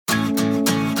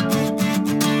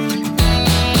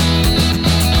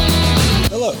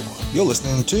You're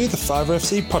listening to the Fiver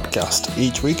FC podcast.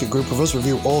 Each week, a group of us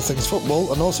review all things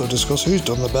football and also discuss who's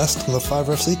done the best on the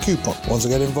Fiver FC coupon. Want to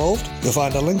get involved? You'll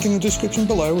find a link in the description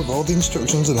below with all the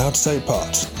instructions on how to take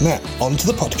part. Now, on to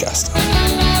the podcast.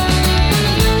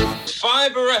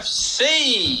 Fiver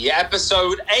FC,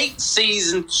 episode 8,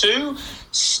 season 2.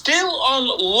 Still on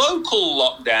local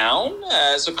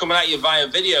lockdown, so coming at you via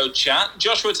video chat.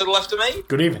 Joshua to the left of me.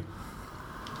 Good evening.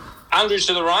 Andrew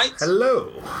to the right.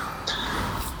 Hello.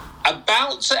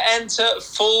 About to enter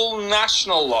full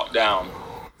national lockdown.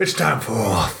 It's time for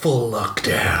full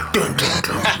lockdown. Dun, dun,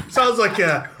 dun. Sounds like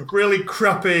a really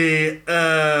crappy,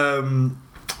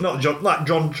 not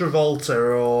John Travolta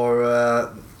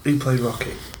or who played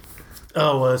Rocky?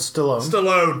 Oh,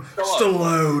 Stallone.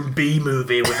 Stallone B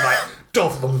movie with like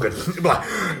Dolph Lundgren. Like,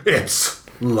 it's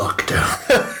lockdown.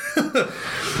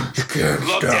 You can't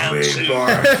stop me,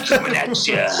 boy. Coming at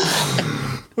you.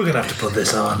 We're gonna have to put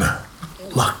this on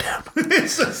lockdown.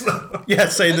 It's just Yeah,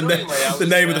 say the name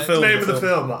of the film. name of the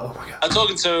film. Oh my god. I'm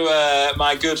talking to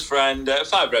my good friend,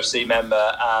 Fiver FC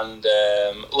member and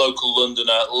local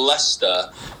Londoner Leicester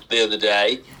the other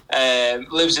day.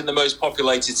 Lives in the most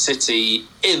populated city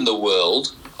in the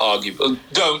world, arguably.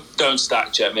 Don't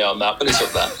stack check me on that, but it's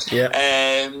up there.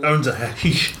 Yeah. Owns a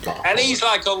and he's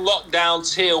like a lockdown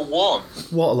tier 1.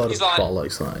 What a load He's of like-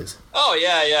 bollocks that is. Oh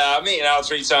yeah. I'm eating out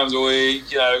 3 times a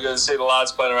week. You know, going to see the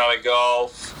lads playing around at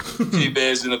golf. A few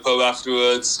beers in the pub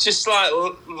afterwards. Just like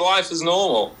life as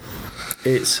normal.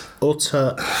 It's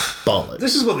utter bollocks.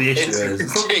 This is what the issue It's is.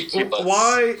 ridiculous.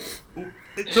 Why?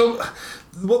 So,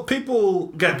 what people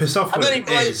get pissed off And with then he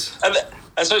played. is... And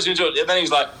so and then he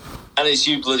was like, "And it's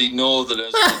you bloody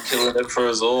Northerners killing it for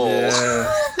us all."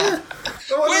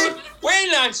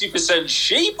 We're 90%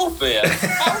 sheep up here.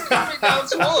 How come it down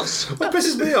to us? What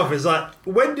pisses me off is like,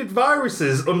 when did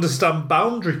viruses understand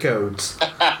boundary codes?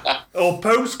 Or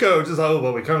postcodes? It's like, oh,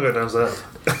 well, we can't go downstairs.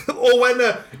 Or when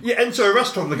you enter a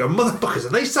restaurant and they go, motherfuckers,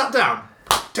 and they sat down.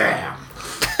 Damn.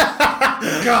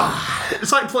 God.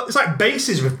 It's like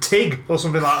bases with TIG or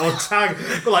something like, or tag.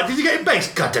 But like, did you get in base?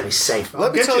 God damn, he's safe.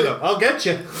 I'll get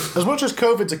you. As much as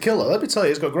COVID's a killer, let me tell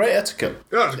you, it's got great etiquette.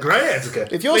 Oh, it's great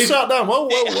etiquette. If you're sat down, whoa.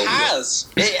 It has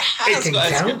It can got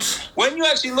count. etiquette. When you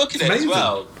actually look at it amazing. as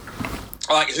well,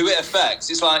 like who it affects,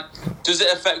 it's like, does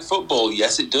it affect football?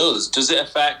 Yes, it does. Does it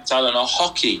affect, I don't know,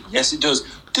 hockey? Yes, it does.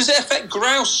 Does it affect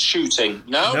grouse shooting?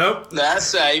 No. Nope. They're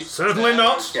safe. Certainly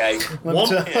not. Okay.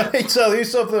 Let me tell you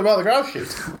something about the grouse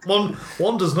shoot. One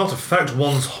does not affect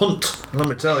one's hunt, let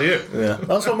me tell you. Yeah.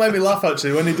 That's what made me laugh,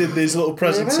 actually, when he did this little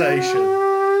presentation.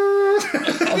 and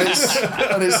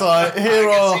it's like, here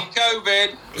are...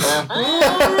 COVID.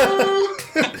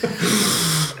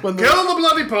 When the, Kill the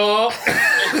bloody paw!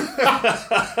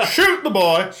 shoot the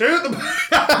boy! Shoot the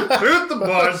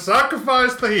boy!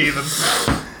 Sacrifice the heathen!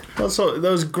 That's what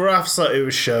those graphs that it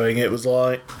was showing. It was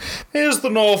like, here's the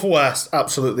Northwest,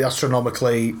 absolutely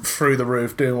astronomically through the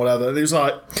roof, doing whatever. And it was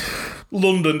like,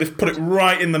 London, they've put it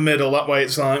right in the middle. That way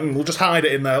it's like, we'll just hide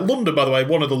it in there. London, by the way,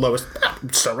 one of the lowest.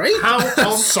 Sorry?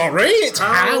 Sorry?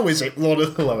 How is it one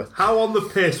of the lowest? How on the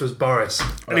piss was Boris?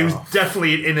 And he was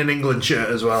definitely in an England shirt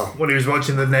as well when he was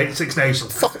watching the Six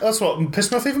Nations. Fuck, that's what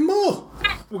pissed me off even more.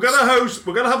 We're gonna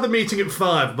have the meeting at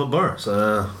 5, but Boris,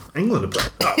 England are playing.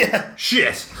 Oh, Yeah.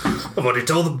 Shit. I've already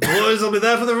told the boys I'll be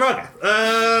there for the rugger.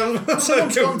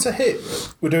 Someone's gone to hit.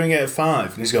 We're doing it at 5.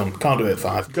 And he's gone, can't do it at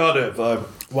 5. Got it,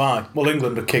 5. Why? Well,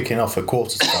 England are kicking off at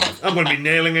 4:45. I'm going to be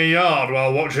nailing a yard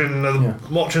while watching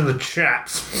the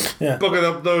chaps. Yeah. Bugging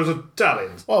up those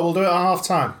Italians. Well, we'll do it at half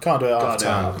time. Can't do it at half do it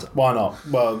at time. half-time. Why not?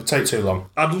 Well, it'll take too long.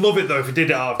 I'd love it though if he did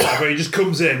it after, where he just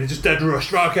comes in, he's just dead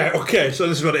rushed. Right, okay, so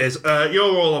this is what it is. You're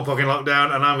all on fucking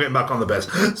lockdown, and I'm getting back on the bus.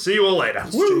 See you all later.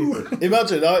 Woo!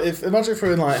 Imagine if we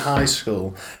were in like high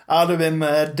school, I'd have been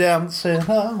there dancing.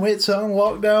 Oh, it's on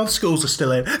lockdown. Schools are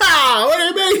still in. Ah, what do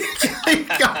you mean? You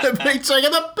gotta be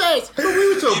taking the piss. We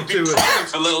were talking You've been to. praying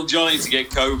for little Johnny to get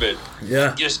COVID.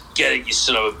 Yeah. Just get it, you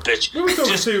son of a bitch. We were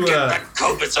talking Just to, get that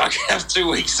COVID so I can have 2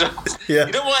 weeks off. Yeah.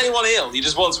 You don't want anyone ill. You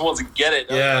just want someone to get it.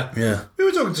 don't you? Yeah. We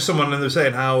were talking to someone and they were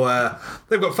saying how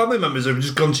they've got family members who have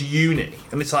just gone to uni,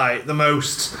 and it's like the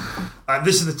most.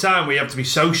 This is the time where you have to be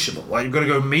sociable. Like you've got to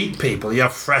go meet people. You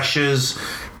have freshers.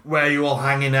 Where you're all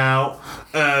hanging out.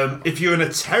 If you're in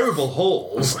a terrible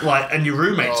halls, like, and your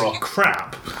roommates are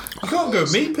crap, you can't go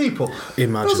meet people.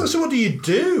 Imagine. I was like, so what do you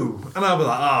do? And I'll be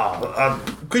like,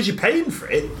 because you're paying for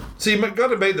it, so you've got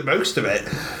to make the most of it.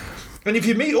 And if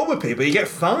you meet other people, you get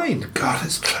fined. God,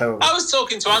 it's terrible. I was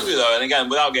talking to Andrew though, and again,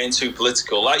 without getting too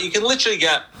political, like you can literally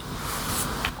get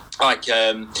like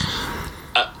a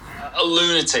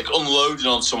lunatic unloading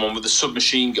on someone with a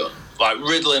submachine gun, like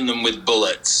riddling them with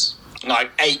bullets.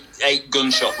 like eight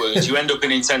gunshot wounds. You end up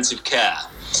in intensive care,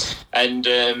 and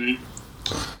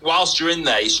whilst you're in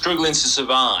there, you're struggling to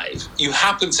survive. You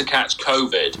happen to catch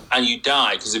COVID and you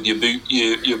die because of your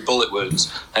bullet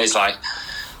wounds, and it's like,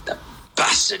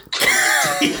 bastard.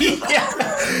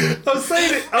 I was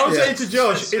saying to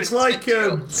Josh, it's like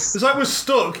we're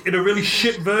stuck in a really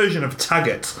shit version of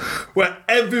Taggart, where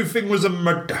everything was a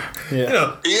murder.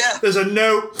 There's a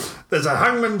note, there's a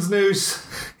hangman's noose,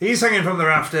 he's hanging from the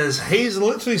rafters, he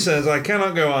literally says, I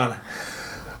cannot go on.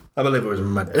 I believe it was a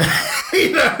murder.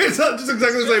 It's not just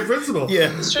exactly the same principle.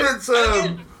 Yeah. It's he had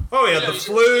the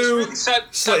flu,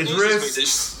 slit his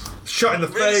wrists, shot in the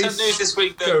face. Sad news this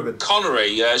week that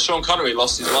COVID. Sean Connery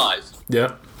lost his life.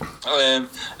 Yeah. And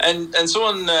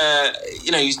someone,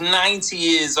 he's 90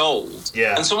 years old.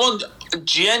 Yeah. And someone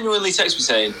genuinely texted me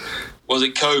saying, was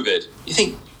it COVID? You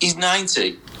think he's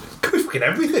 90? Fucking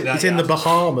everything. He's in the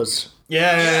Bahamas.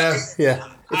 Yeah.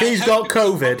 If he's got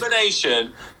COVID. A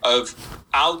combination of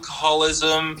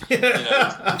alcoholism,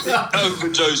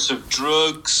 overdose of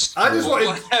drugs,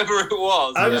 whatever it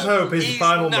was. I just hope his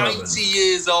final moment. He's 90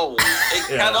 years old. It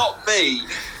cannot be.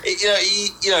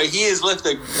 He has lived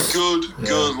a good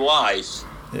life.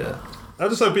 Yeah. I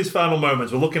just hope his final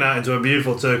moments, we're looking out into a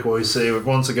beautiful turquoise sea with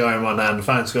one cigar in one hand,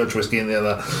 fine Scotch whiskey in the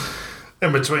other,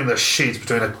 in between the sheets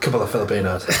between a couple of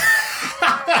Filipinos. Fuck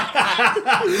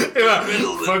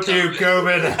you,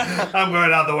 COVID. I'm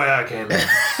going out the way I came in.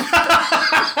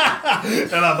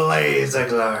 And I blaze of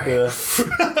glory.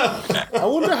 I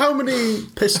wonder how many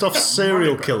pissed off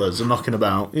serial killers are knocking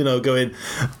about, going,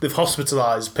 they've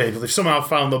hospitalised people, they've somehow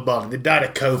found the body, they died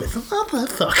of COVID. What the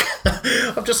fuck?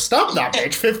 I've just stabbed that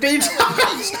bitch 15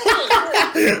 times.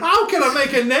 How can I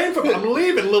make a name for it? I'm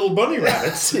leaving Little Bunny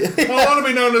Rabbits. I want to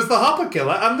be known as the Hopper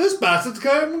Killer, and this bastard's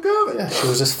going from COVID. Yeah, she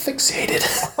was asphyxiated.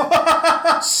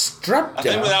 Strapped I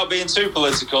think without being too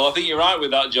political, I think you're right with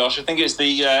that, Josh. I think it's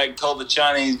called the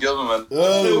Chinese government.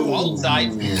 Oh.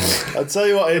 I'll tell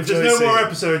you what, if there's no more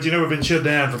episodes, we've been shut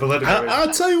down for political reasons.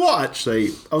 I'll tell you what,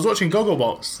 actually, I was watching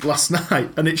Gogglebox last night,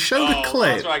 and it showed a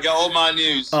clip. That's right, I get all my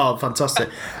news. Oh, fantastic.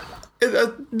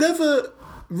 I never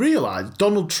realised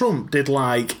Donald Trump did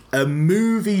like a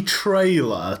movie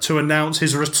trailer to announce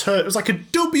his return. It was like a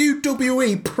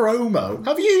WWE promo.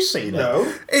 Have you seen it?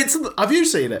 No. Have you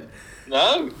seen it?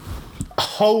 No.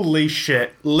 Holy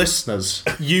shit, listeners,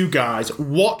 you guys,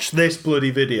 watch this bloody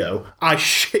video. I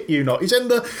shit you not.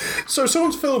 So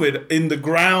someone's filming in the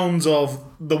grounds of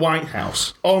the White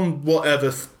House on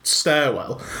whatever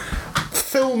stairwell,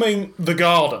 filming the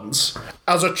gardens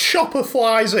as a chopper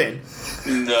flies in.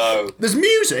 No. There's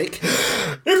music.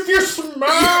 If you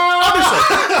smile.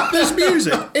 Honestly, there's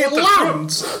music. It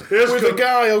lands with a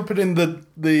guy opening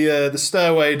the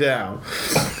stairway down.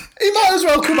 He might as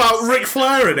well come out Ric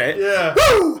Flair in it. Yeah.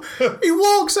 Woo! He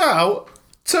walks out,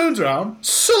 turns around,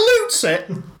 salutes it.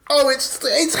 Oh, it's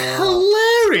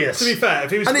hilarious. To be fair,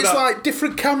 if he was and it's like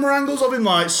different camera angles of him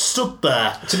like stood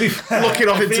there. To be fair, looking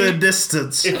off into the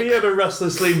distance. If he had a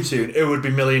Restless theme tune, it would be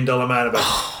 $1 Million Man about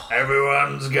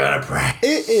everyone's gonna pray.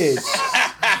 It is.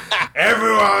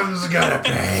 Everyone's gonna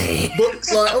pay. But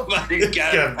like,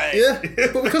 yeah.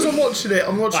 But because I'm watching it,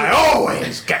 I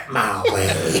always get my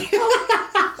way.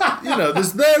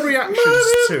 There's their reactions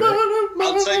to it.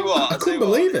 I'll tell you what. I couldn't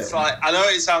believe it. It's like, I know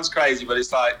it sounds crazy, but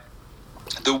it's like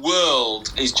the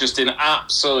world is just in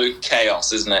absolute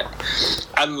chaos, isn't it?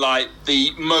 And like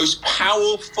the most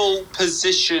powerful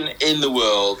position in the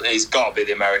world is got to be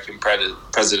the American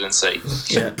presidency.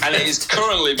 Yeah. And it is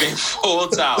currently being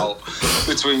fought out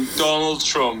between Donald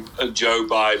Trump and Joe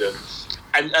Biden.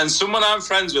 And someone I'm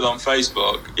friends with on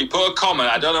Facebook, he put a comment,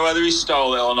 I don't know whether he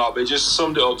stole it or not, but he just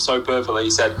summed it up so perfectly.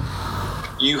 He said,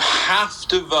 you have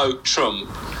to vote Trump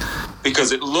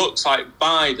because it looks like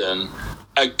Biden,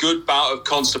 a good bout of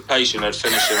constipation had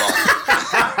finished him off.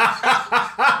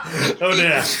 Oh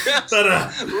dear.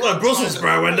 That Brussels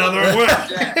sprout went down the wrong way.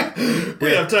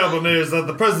 We have terrible news that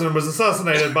the president was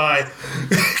assassinated by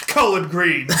collard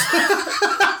greens.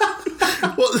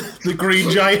 What? The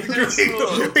green giant?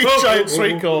 Giant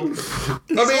sweet corn.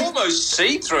 It's almost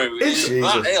see-through. It's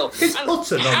that ill. It's utter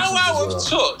nonsense. How out of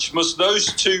touch must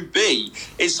those two be?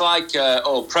 It's like,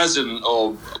 President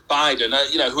or Biden,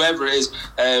 whoever it is.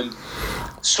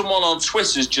 Someone on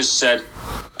Twitter's just said,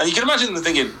 and you can imagine them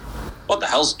thinking, what the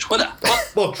hell's Twitter?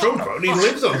 Well, Trump only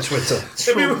lives on Twitter.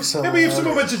 Maybe if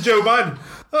someone went to Joe Biden,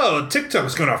 oh,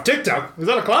 TikTok's going off TikTok. Is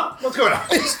that a clap? What's going on?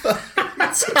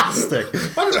 Fantastic.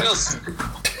 Just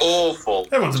awful.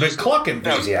 Everyone's a bit clock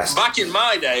enthusiast. Back in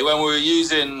my day when we were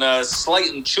using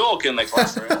slate and chalk in the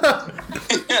classroom,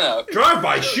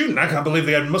 Drive-by shooting. I can't believe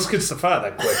they had muskets to fire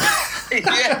that quick.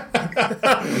 Yeah.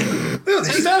 They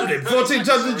stabbed him 14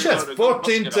 times in the chest.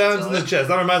 14 times in the chest.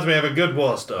 That reminds me of a good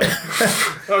war story.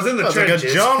 I was in the trenches.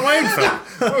 Like a John Wayne film.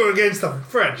 We were against the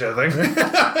French, I think.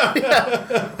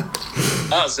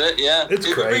 That's it, yeah. It's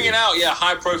We're crazy. bringing out,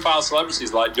 high-profile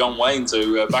celebrities like John Wayne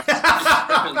to back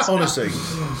his Honestly,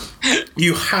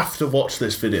 you have to watch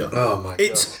this video. Oh my god.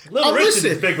 It's Little Richard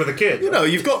listen, is big with a kid. You know,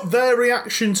 you've got their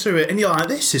reaction to it, and you're like,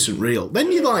 this isn't real.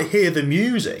 Then you like hear the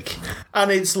music,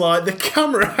 and it's like the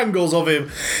camera angles of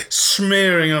him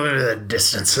smearing over the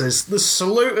distances. The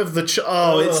salute of the it's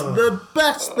the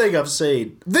best thing I've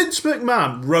seen. Vince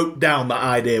McMahon wrote down that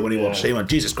idea when he watched it. He went,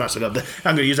 Jesus Christ, I'm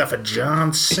going to use that for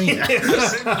John Cena.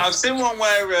 I've seen one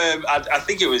where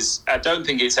I don't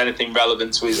think it's anything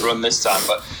relevant to his run this time,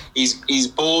 but he's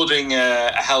boarding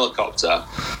a helicopter,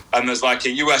 and there's like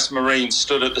a US Marine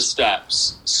stood at the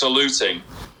steps saluting,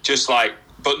 just like,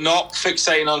 but not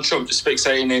fixating on Trump, just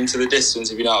fixating into the distance,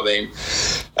 if you know what I mean.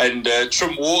 And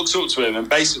Trump walks up to him and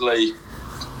basically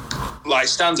like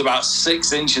stands about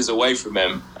 6 inches away from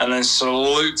him and then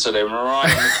salutes at him right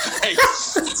in the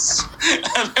face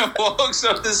and then walks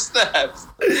up the steps.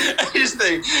 I just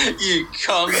think, you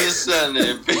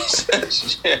condescending piece of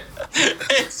shit.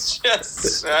 It's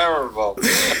just terrible.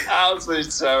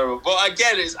 Absolutely terrible. But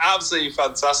again, it's absolutely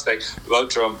fantastic. Love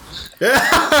Trump. Good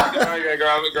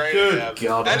Good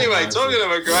God. Anyway, talking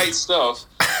about great stuff,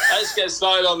 let's get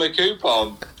started on the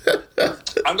coupon.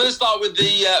 I'm going to start with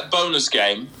the bonus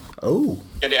game. Oh.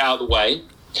 Get it out of the way.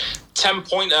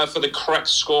 10-pointer for the correct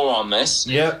score on this.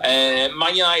 Yeah.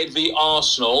 Man United v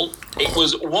Arsenal. It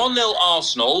was 1-0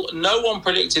 Arsenal. No one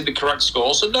predicted the correct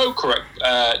score, so no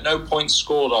points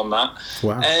scored on that.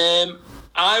 Wow.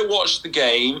 I watched the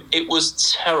game. It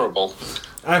was terrible.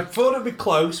 I thought it'd be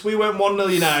close. We went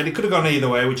 1-0 United. It could have gone either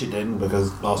way, which it didn't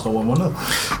because Arsenal won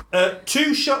 1-0.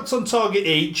 2 shots on target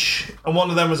each, and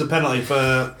one of them was a penalty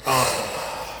for Arsenal.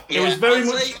 It was very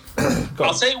much.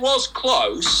 I'll say it was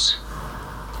close,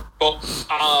 but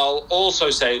I'll also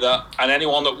say that, and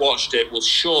anyone that watched it will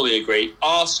surely agree,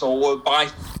 Arsenal were by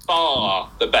far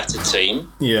the better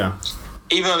team. Yeah.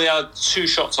 Even though they had 2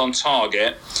 shots on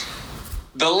target.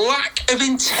 The lack of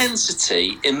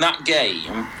intensity in that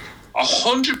game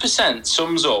 100%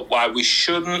 sums up why we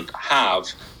shouldn't have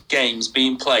games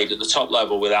being played at the top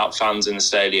level without fans in the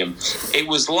stadium. It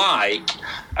was like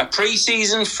a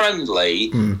pre-season friendly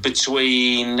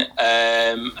between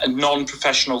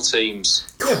non-professional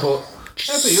teams. Yeah, but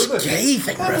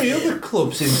every other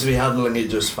club seems to be handling it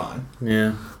just fine.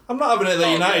 Yeah. I'm not having it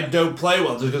that United don't play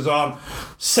well just because there aren't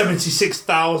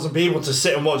 76,000 people to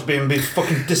sit and watch being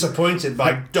fucking disappointed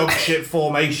by dog shit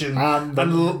formation and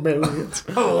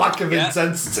lack of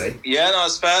intensity. Yeah, no,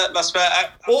 that's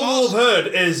fair. All I've heard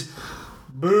is,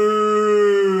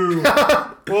 boo,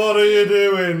 what are you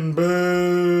doing,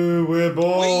 boo, we're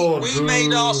bored. We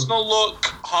made Arsenal look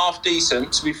half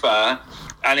decent, to be fair.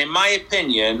 And in my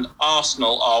opinion,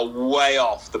 Arsenal are way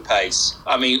off the pace.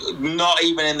 I mean, not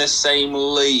even in the same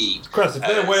league. Chris, if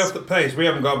they're way off the pace, we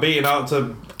haven't got beaten out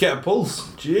to get a pulse.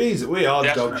 Jeez, we are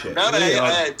dog shit. No,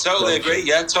 I totally agree. Shit.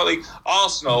 Yeah, totally.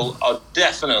 Arsenal are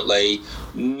definitely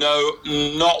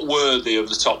not worthy of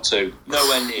the top 2.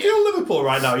 Nowhere near. If you're Liverpool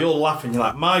right now, you're laughing. You're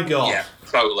like, my God. Yeah,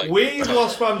 totally. We've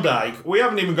lost Van Dijk. We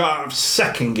haven't even got out of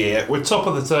second gear. We're top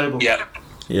of the table. Yeah.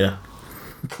 Yeah.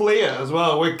 Clear as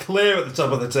well. We're clear at the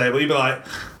top of the table. You'd be like,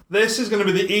 this is going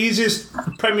to be the easiest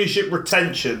Premiership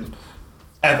retention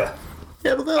ever.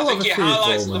 Yeah, but I think it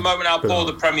highlights at the moment how poor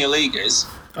the Premier League is.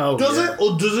 Oh, does it,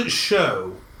 or does it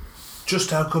show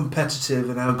just how competitive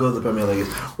and how good the Premier League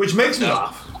is? Which makes me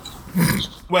laugh.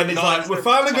 When it's like, we're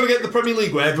finally going to get the Premier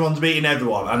League where everyone's beating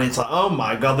everyone, and it's like, oh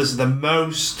my God, this is the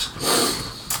most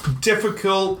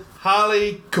difficult,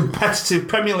 highly competitive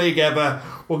Premier League ever.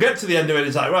 We'll get to the end of it,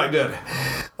 it's like, right, good.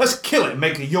 Let's kill it and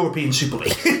make the European Super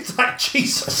League. It's like,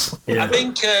 Jesus. Yeah. I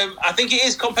think it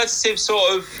is competitive,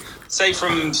 sort of, say,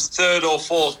 from 3rd or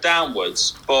 4th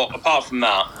downwards, but apart from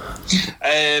that.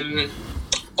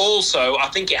 Also, I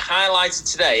think it highlighted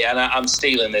today, and I'm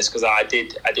stealing this because I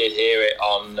did hear it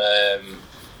on,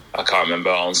 I can't remember,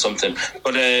 on something,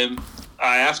 but I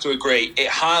have to agree, it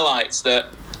highlights that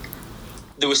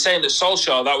they were saying that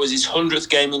Solskjaer, that was his 100th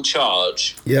game in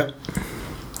charge. Yep.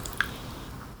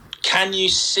 Can you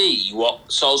see what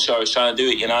Solskjaer is trying to do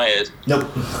at United? Nope.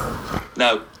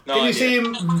 No. Can you see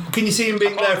him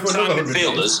being there for another 100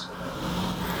 midfielders?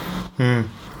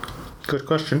 Good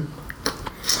question.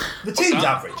 The team's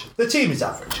average. The team is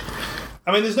average.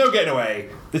 I mean, there's no getting away.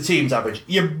 The team's average.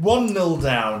 You're 1-0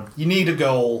 down. You need a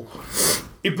goal.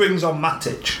 It brings on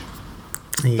Matic.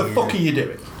 Yeah. The fuck are you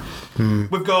doing?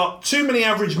 We've got too many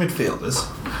average midfielders.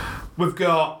 We've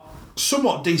got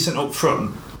somewhat decent up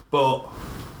front, but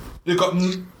they've got.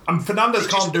 And Fernandes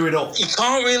can't do it all. You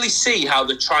can't really see how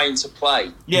they're trying to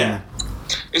play. Yeah.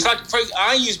 It's like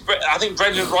I think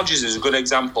Brendan Rodgers is a good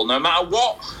example. No matter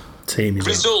what Team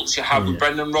results you have with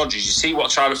Brendan Rodgers, you see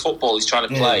what kind of football he's trying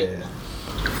to play. Yeah.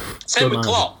 Same Good with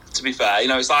man. Klopp, to be fair.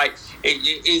 It's like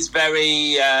it is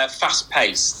very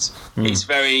fast-paced. It's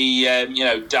very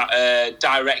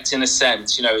direct in a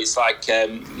sense. It's like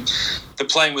they're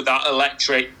playing with that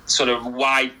electric sort of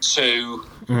wide two,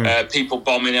 people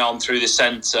bombing on through the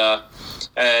centre.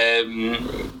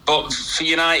 But for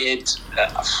United,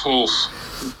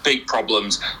 big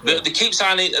problems. They keep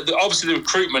signing. Obviously, the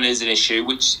recruitment is an issue,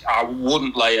 which I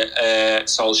wouldn't lay at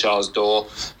Solskjaer's door.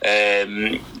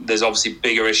 There's obviously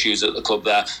bigger issues at the club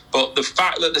there. But the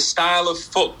fact that the style of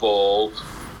football,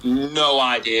 no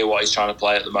idea what he's trying to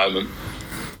play at the moment.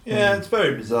 Yeah, it's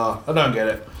very bizarre. I don't get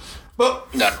it.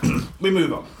 But No. we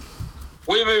move on.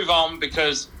 We move on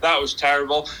because that was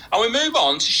terrible. And we move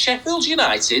on to Sheffield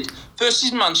United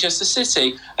versus Manchester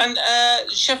City. And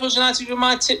Sheffield United were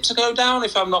my tip to go down,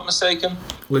 if I'm not mistaken.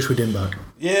 Which we didn't back.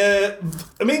 Yeah,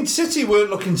 I mean, City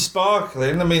weren't looking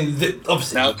sparkling. I mean, they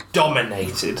obviously No.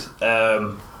 dominated.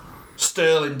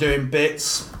 Sterling doing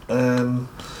bits.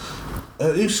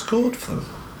 Who scored for them?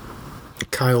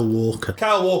 Kyle Walker.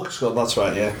 Kyle Walker scored, that's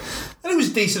right, yeah. And it was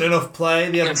decent enough play.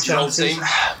 They had Against his old chances. team.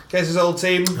 Against his old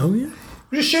team. Oh, yeah.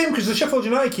 It was a shame because the Sheffield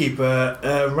United keeper,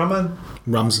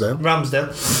 Ramsdale,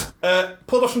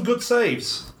 pulled off some good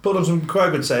saves. Pulled off some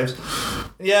quite good saves.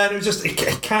 Yeah, and it was just,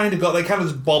 it kind of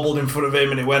just bobbled in front of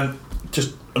him and it went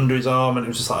just under his arm and it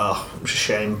was just like, it was a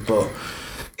shame. But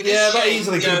yeah, that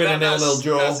easily could have been a 0-0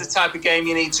 draw. That's the type of game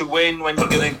you need to win when you're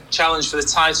going to challenge for the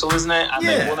title, isn't it? And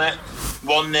they won it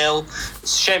 1-0.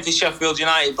 It's a shame for Sheffield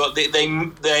United, but they're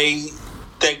going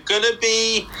to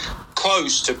be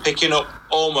close to picking up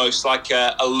almost like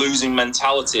a losing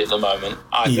mentality at the moment,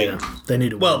 I think. They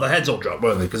need a Well, the heads all dropped,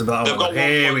 weren't they? Because of that. They've got 1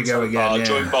 Here point we go so again. far, Yeah.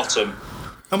 joint bottom.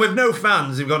 And with no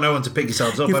fans, you've got no one to pick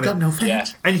yourselves up. You've have got you? no fans. Yeah.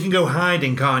 And you can go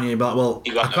hiding, can't you? You'd be like, well,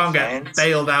 You got I no can't fans. get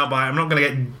bailed out by. I'm not going to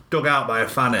get dug out by a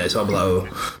fan here, so I'm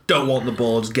like, don't want the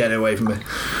boards, get away from me.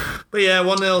 But yeah,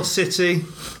 1-0 City.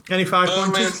 Any 5 Burnley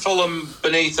and pointers? Fulham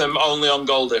beneath them, only on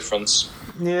goal difference.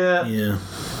 Yeah. Yeah.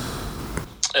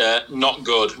 Not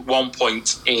good. 1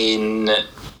 point in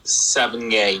 7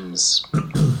 games.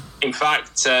 In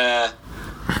fact, I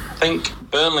think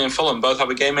Burnley and Fulham both have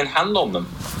a game in hand on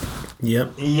them.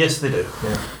 Yep. Yes, they do.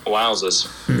 Yeah. Wowzers.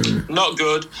 Not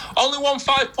good. Only 1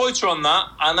 5-pointer on that,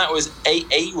 and that was a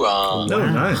run. Oh,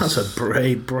 nice. That's a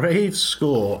brave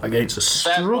score against a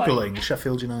Fair play. struggling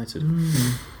Sheffield United.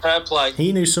 Fair play.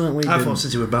 He knew something we I didn't. thought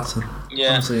City were better.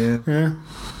 Yeah. Honestly, yeah. Yeah.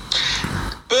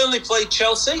 Burnley played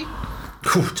Chelsea.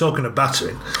 Whew, talking of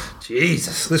battering.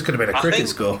 Jesus, this could have been a cricket think-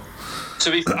 score. To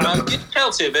be fair, I'll give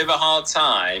Chelsea a bit of a hard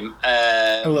time.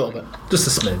 A little bit. Just a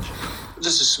smidge.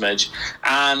 Just a smidge.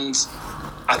 And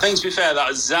I think, to be fair, that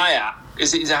was Zayat.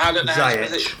 Is it? I don't know how to Ziyech.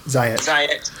 say it. Zayat.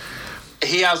 Zayat.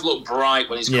 He has looked bright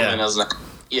when he's come Yeah. in, hasn't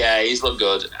he? Yeah, he's looked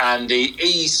good. And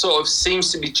he sort of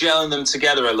seems to be gelling them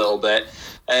together a little bit.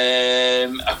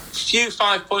 A few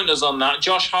 5-pointers on that.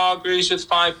 Josh Hargreaves with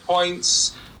 5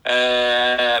 points.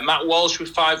 Matt Walsh with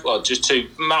 5, well, just 2.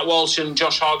 Matt Walsh and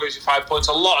Josh Hargreaves with 5 points.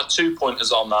 A lot of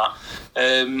 2-pointers on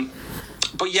that.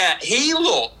 But yeah, he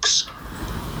looks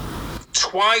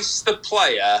twice the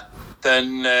player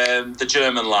than the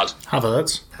German lad.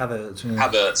 Havertz.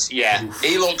 Havertz, yeah.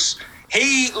 He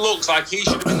looks like he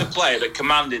should have been the player that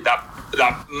commanded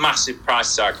that massive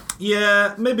price tag.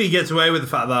 Yeah, maybe he gets away with the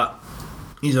fact that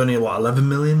he's only, 11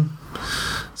 million?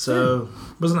 So,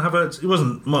 wasn't Havertz... He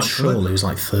wasn't much, was Surely he? he was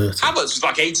like 30. Havertz was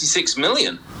like 86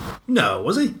 million. No,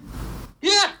 was he?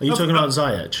 Yeah. Are you talking about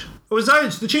Ziyech? Or was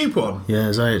Zayech the cheap one? Yeah,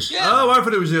 Ziyech. Yeah. Oh, I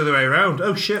thought it was the other way around.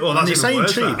 Oh, shit. Well, that's You're even saying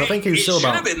worse, cheap. that. I think he was It still should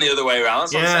about... have been the other way around,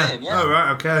 that's what I'm saying, yeah. Oh,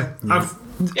 right, okay.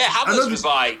 Yeah, I Havertz know was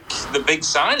like the big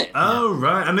signing. Oh,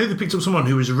 right. I knew they picked up someone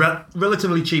who was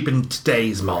relatively cheap in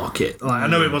today's market. Like, I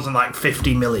know it wasn't like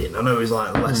 50 million. I know it was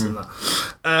like less than that.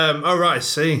 Oh, right, I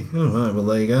see. Oh, right, well,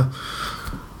 there you go.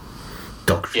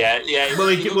 Yeah. Will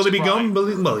he looks be bright. gone?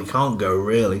 Well, he can't go,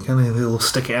 really, can he? He'll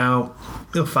stick it out.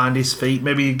 He'll find his feet.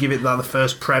 Maybe give it like the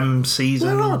first Prem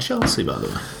season. Where are Chelsea, by the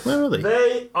way? Where are they?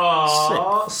 They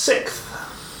are 6th.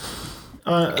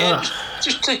 Yeah,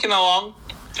 just ticking along.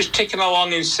 Just ticking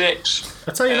along in 6th.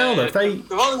 I tell you now, though, if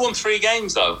They've only won 3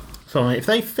 games, though. if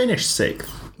they finish 6th,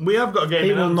 We have got a game he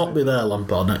in will hand. not be there,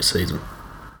 Lampard, next season.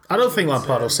 I don't think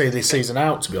Lampard will see this season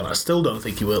out, to be honest. I still don't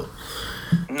think he will.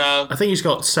 No. I think he's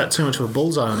got set too much of a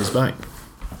bullseye on his back.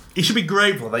 He should be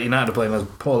grateful that United are playing as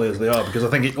poorly as they are because I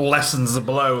think it lessens the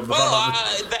blow of the Well,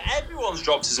 bottom. everyone one's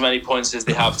dropped as many points as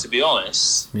they have, to be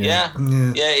honest. Yeah.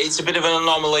 It's a bit of an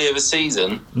anomaly of a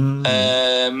season.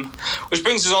 Which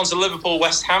brings us on to Liverpool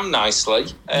West Ham nicely.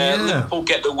 Liverpool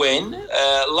get the win.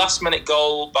 Last minute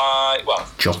goal by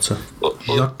Jota.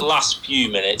 Last few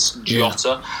minutes,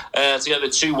 Jota, to get the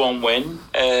 2-1 win.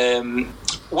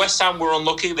 West Ham were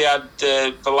unlucky. They had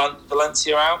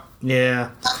Valencia out.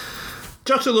 Yeah.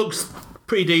 Jota looks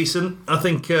pretty decent. I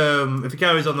think if he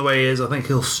carries on the way he is, I think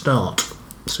he'll start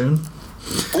soon.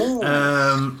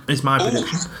 Is my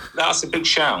prediction. That's a big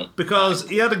shout. Because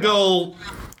he had a goal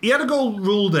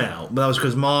ruled out, but that was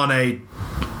because Mane,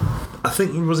 I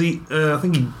think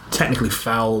he technically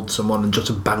fouled someone and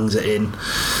Jota bangs it in.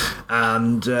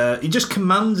 And he just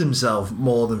commands himself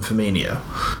more than Firmino.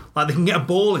 Like, they can get a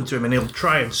ball into him and he'll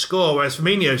try and score, whereas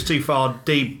Firmino's too far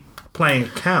deep playing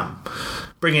cam,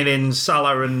 bringing in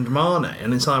Salah and Mane.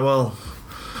 And it's like, well,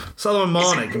 Salah and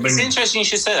Mane can bring... It's interesting you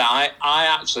should say that. I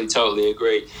actually totally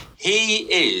agree. He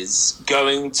is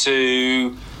going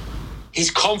to...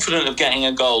 He's confident of getting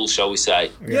a goal, shall we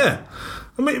say. Yeah.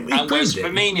 I mean, whereas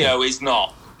Firmino is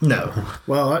not. No.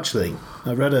 Well, actually,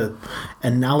 I read an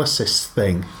analysis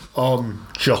thing on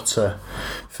Jota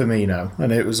Firmino,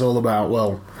 and it was all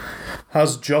about,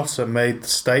 has Jota made the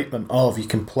statement of, you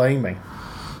can play me,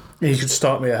 you could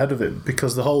start me ahead of him?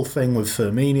 Because the whole thing with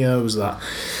Firmino was that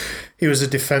he was a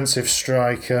defensive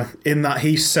striker, in that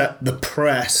he set the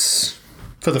press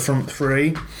for the front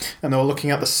three, and they were looking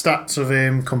at the stats of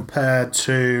him compared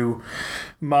to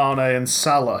Mane and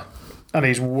Salah, and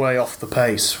he's way off the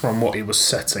pace from what he was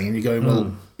setting. And you're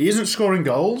going, he isn't scoring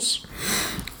goals,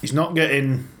 he's not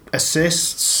getting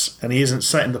assists, and he isn't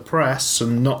setting the press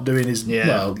and not doing his...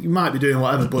 Well, he might be doing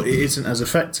whatever, but it isn't as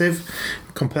effective.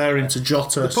 Comparing to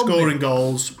Jota, scoring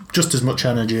goals, just as much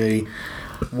energy.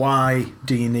 Why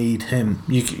do you need him?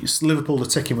 It's Liverpool to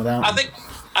tick him without him.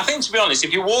 I think, to be honest,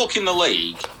 if you walk in the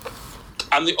league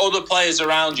and the other players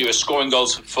around you are scoring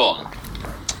goals for fun,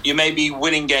 you may be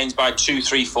winning games by 2,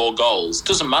 3, 4 goals.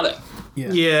 Doesn't matter.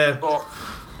 Yeah. But,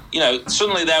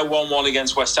 suddenly they're 1-1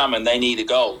 against West Ham and they need a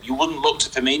goal. You wouldn't look to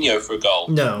Firmino for a goal.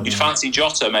 No. You'd fancy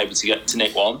Jota maybe to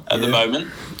nick one at the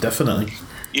moment. Definitely.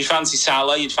 You'd fancy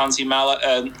Salah, you'd fancy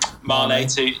Mane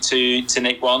to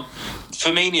nick one.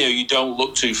 Firmino, you don't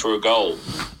look to for a goal.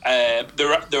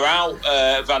 They're out.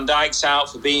 Van Dijk's out.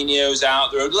 Fabinho's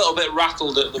out. They're a little bit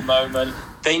rattled at the moment.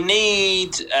 They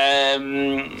need...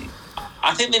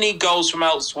 I think they need goals from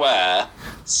elsewhere.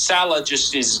 Salah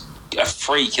just is a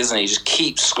freak, isn't he? He just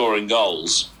keeps scoring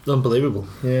goals. Unbelievable.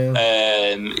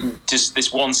 Yeah. Just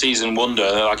this one season wonder,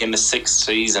 like in the 6th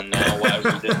season now,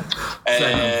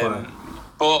 whatever.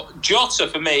 But Jota,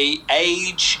 for me,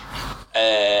 age,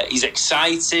 he's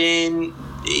exciting.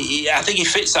 I think he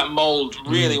fits that mould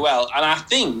really well. And I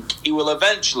think he will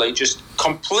eventually just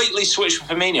completely switch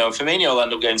for Firmino, and Firmino will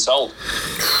end up getting sold.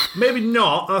 Maybe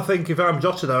not. I think if I'm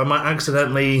Jota, though, I might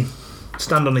accidentally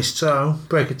stand on his toe,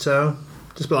 break a toe.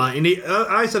 Just be like,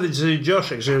 I said it to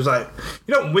Josh, actually. It was like,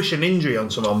 you don't wish an injury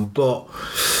on someone, but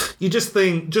you just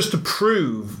think, just to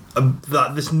prove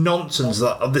that this nonsense,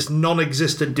 of this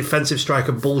non-existent defensive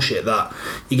striker bullshit that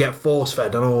you get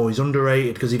force-fed, and he's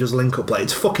underrated because he does link-up play.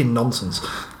 It's fucking nonsense.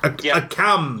 A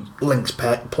Cam links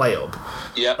play up.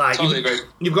 Yeah, totally agree.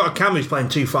 You've got a Cam who's playing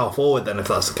too far forward then, if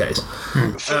that's the case.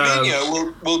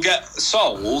 Firmino will get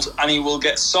sold, and he will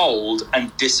get sold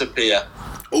and disappear.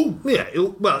 Oh yeah, he'll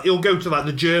go to like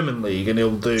the German league and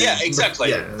he'll do. Yeah,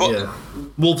 exactly.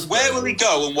 Where will he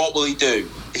go and what will he do?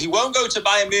 He won't go to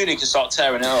Bayern Munich and start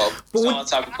tearing it up. He's not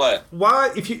that type of player.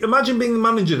 Why? If you imagine being the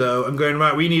manager though and going,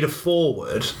 right, we need a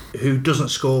forward who doesn't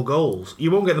score goals,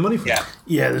 you won't get the money for it.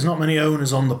 Yeah, there's not many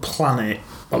owners on the planet.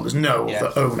 Well, there's no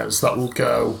other owners that will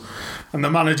go, and the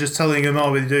manager's telling him,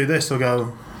 "Oh, we do this." They'll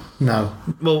go, "No."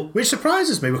 Well, which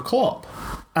surprises me with Klopp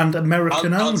and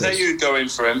American owners. I'll tell you, going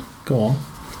for him. Go on.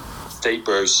 Steve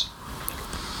Bruce.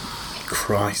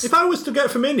 Christ. If I was to get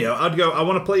Firmino, I'd go, I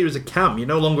want to play you as a cam. You're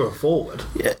no longer a forward.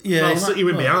 Yeah. I'll sit you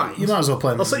in behind. You might as well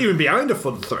play him. I'll sit you in behind a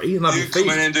front three and you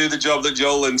come in and do the job that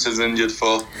Joel Linton's injured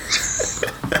for.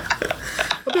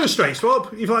 I'll do a straight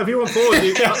swap. If you want forwards,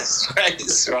 if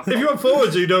you want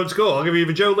forwards who don't score, I'll give you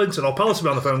either Joe Linton or Palace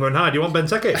on the phone going, "Hi, do you want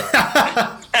Benteke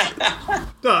back?"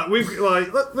 No,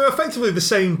 they're effectively the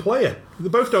same player. They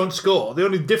both don't score. The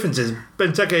only difference is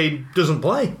Benteke doesn't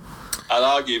play. I'd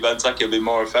argue Benteke would be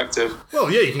more effective. Well,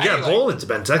 yeah, you can get a ball into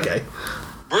Benteke.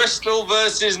 Bristol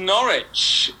versus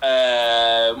Norwich.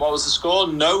 What was the score?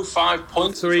 No 5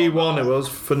 points. 3-1 it was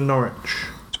for Norwich.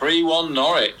 3-1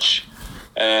 Norwich.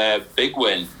 Big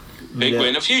win. Big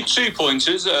win. A few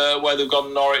 2-pointers where they've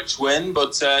got Norwich win,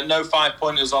 but no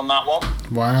 5-pointers on that one.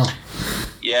 Wow.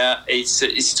 Yeah, it's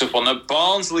a tough one.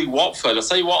 Barnsley, Watford. I'll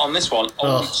tell you what, on this one,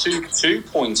 only two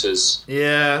pointers.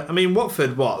 Yeah, I mean,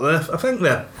 Watford, I think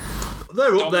they're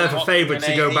up there for favourites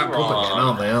to go back up again,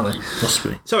 aren't they? Must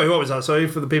be. Sorry, what was that? Sorry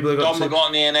for the people who got Don McGuire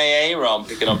in the NAA round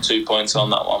picking up 2 points on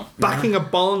that one. backing a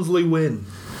Barnsley win.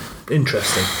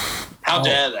 Interesting. How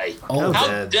dare they?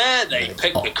 How dare they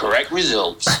pick the correct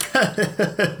results?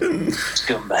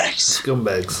 Scumbags.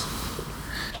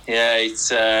 Yeah,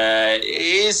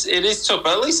 it is tough,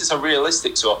 but at least it's a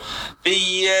realistic score.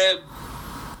 The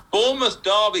Bournemouth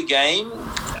Derby game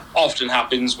often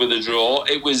happens with a draw.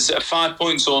 It was 5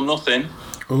 points or nothing.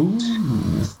 Ooh.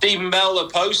 Stephen Bell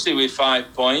posted with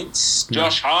 5 points.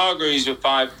 Josh Hargreaves with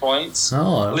 5 points.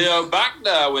 Oh. Leo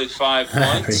Backner with 5 There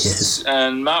he points. is.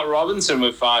 And Matt Robinson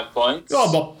with 5 points. Go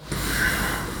on, Bob.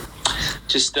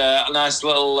 Just a nice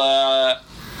little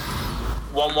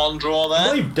 1-1 draw I there.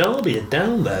 believe Derby are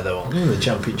down there, though, aren't they, in the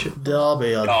Championship?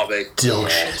 Derby. Derby. Dog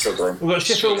Yeah, struggling. We've got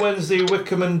Sheffield Wednesday,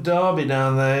 Wycombe and Derby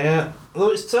down there, yeah.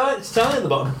 Although it's tight at the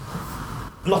bottom.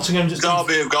 Nottingham just...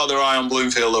 Derby have got their eye on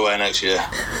Bloomfield away next year.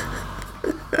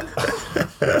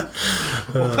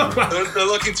 They're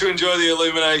looking to enjoy the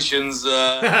illuminations.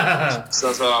 So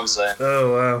that's what I'm saying.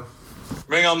 Oh, wow.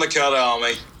 Bring on the Cad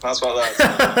Army. That's what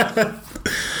that's.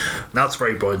 That's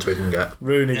 3 points we can get.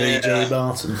 Rooney v. Yeah. Joey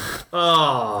Barton.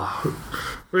 Oh,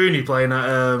 Rooney playing at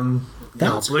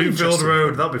That's Bloomfield interesting.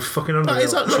 Road. That'd be fucking unreal. That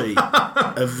is actually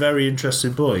a very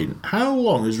interesting point. How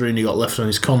long has Rooney got left on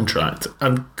his contract?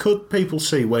 And could people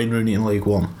see Wayne Rooney in League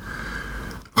One?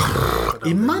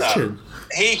 Imagine.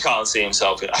 He can't see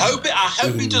himself. I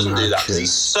hope he doesn't do that because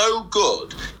he's so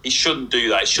good. He shouldn't do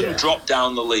that. He shouldn't drop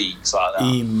down the leagues like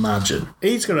that. Imagine.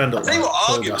 He's going to end up I tell you like what,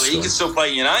 Paul arguably, he Gascoigne. could still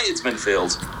play United's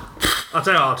midfield. I'll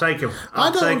tell you what, I'll take him.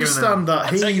 I don't understand that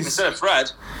I'd take him he's... instead of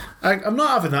Fred. I'm not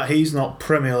having that he's not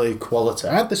Premier League quality.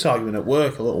 I had this argument at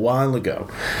work a little while ago.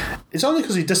 It's only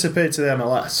because he disappeared to the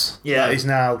MLS that he's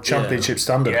now Championship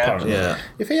standard, Yeah. apparently. Yeah.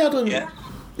 If he hadn't...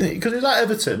 Because he's at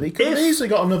Everton, he could have easily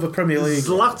got another Premier League.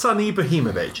 Zlatan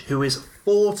Ibrahimovic, who is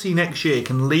 40 next year,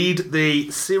 can lead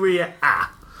the Serie A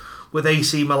with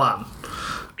AC Milan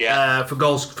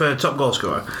for top goal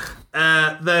scorer.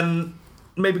 Then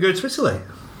maybe go to Italy.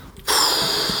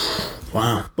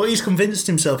 Wow. But he's convinced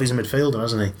himself he's a midfielder,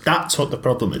 hasn't he? That's what the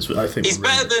problem is, I think. He's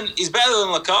better than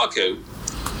Lukaku.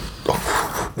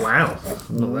 Wow.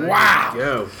 Wow.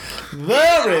 Go.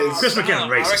 There is. Chris McKinnon,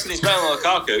 I racist. reckon he's better than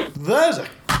Lukaku. There's a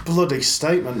bloody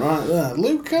statement right there.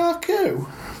 Lukaku.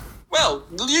 Well,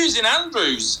 using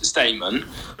Andrew's statement,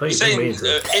 Don't you saying think me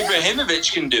into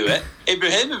Ibrahimovic can do it,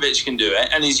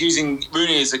 and he's using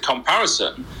Rooney as a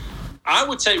comparison. I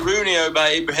would take Rooney over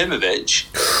Ibrahimovic.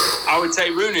 I would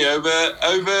take Rooney over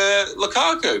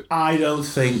Lukaku. I don't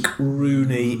think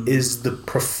Rooney is the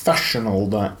professional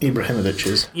that Ibrahimovic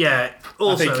is. Yeah.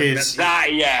 Also, I think he's...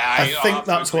 I think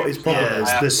that's what his problem is.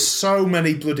 There's so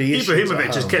many bloody issues. Ibrahimovic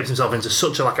at just home. kept himself into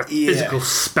such a physical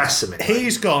specimen.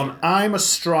 He's gone, I'm a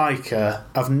striker.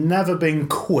 I've never been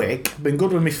quick, been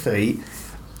good with my feet.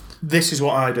 This is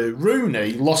what I do.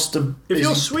 Rooney lost If you're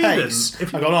his Sweden, pace.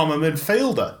 I go, I'm a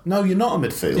midfielder. No, you're not a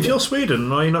midfielder. If you're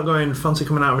Sweden, are you not going fancy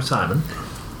coming out of retirement?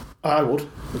 I would.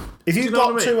 If you've You know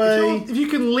got what I to mean? If you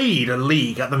can lead a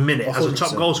league at the minute as a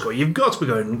top 100%. goal scorer, you've got to be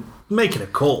making a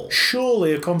call.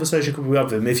 surely a conversation could be had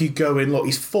with him if you go in, look,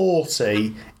 he's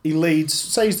 40, he leads,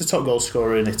 say he's the top goal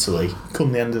scorer in Italy,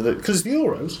 come the end of the... Because it's the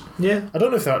Euros. Yeah. I don't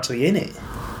know if they're actually in it.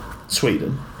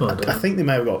 Sweden. I think they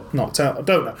may have got knocked out. I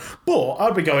don't know. But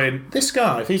I'd be going, this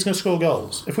guy, if he's going to score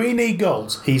goals, if we need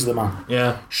goals, he's the man.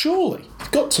 Yeah. Surely. It's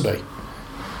got to be.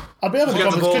 I'd be having a Get the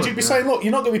conversation ball because in, you'd be yeah. saying, look,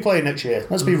 you're not going to be playing next year.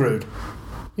 Let's be rude.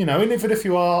 You know, and even if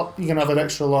you are, you're going to have an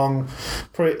extra long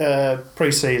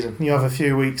pre-season. You have a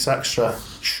few weeks extra.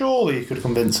 Surely you could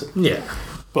convince him. Yeah.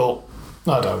 But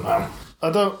I don't know.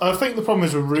 I think the problem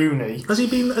is with Rooney. Has he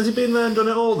been there and done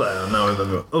it all there?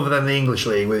 No, other than the English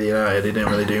league with United, he didn't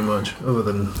really do much. Other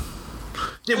than,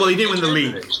 well, he didn't win the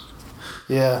league.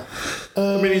 Yeah.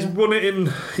 I mean,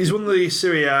 he's won the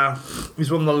Serie A, he's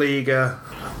won the Liga.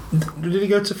 Did he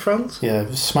go to France?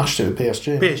 Yeah, smashed it with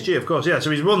PSG. PSG, of course, yeah.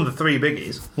 So he's won the three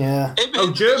biggies. Yeah.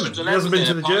 Oh, German. He hasn't been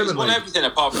to the German He's won league. everything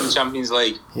apart from the Champions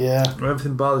League. Yeah.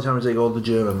 Everything bar the Champions League or the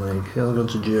German league. He hasn't gone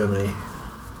to Germany.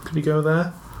 Could he go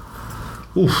there?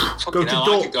 Oof. Fucking hell,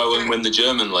 I could go and win the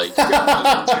German league. Could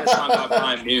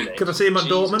I see him at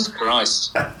Jesus Dortmund?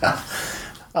 Christ.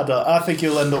 I think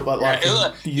he'll end up at like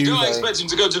You don't expect him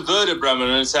to go to Werder Bremen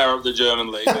and tear up the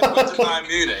German league. But to Bayern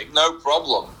Munich, no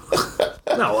problem.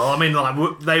 No, well, I mean,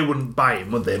 like, they wouldn't buy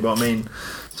him, would they? But I mean,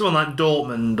 someone like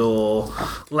Dortmund or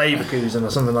Leverkusen or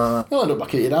something like that. He'll end up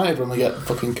back at United when we get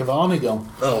fucking Cavani gone.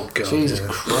 Oh, God. Jesus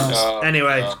Christ.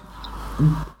 Anyway,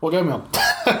 What game are we on?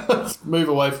 Let's move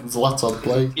away from Zlatan,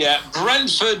 please. Yeah,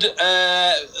 Brentford,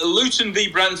 Luton v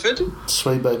Brentford.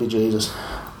 Sweet baby Jesus.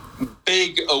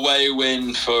 Big away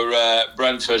win for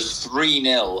Brentford,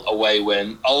 3-0 away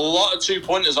win. A lot of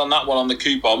 2-pointers on that one on the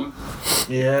coupon.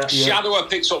 Yeah. Shadower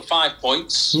picks up 5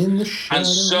 points. In the shadow. And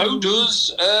so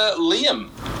does Liam.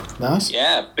 Nice.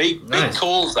 Yeah, big Nice.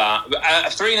 calls that. A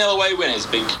 3-0 away win is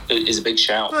a big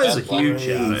shout. That is a Fair play. huge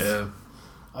shout, yeah.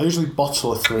 I usually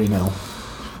bottle a 3-0.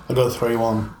 I go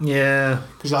 3-1. Yeah.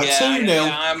 Because like Yeah, 2-0.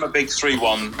 yeah, I'm a big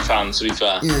 3-1 fan, to be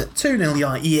fair. Yeah, 2-0, you're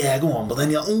like, yeah, go on. But then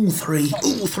you're, all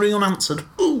 3 unanswered.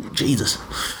 Oh, Jesus.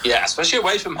 Yeah, especially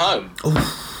away from home.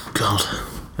 Oh, God.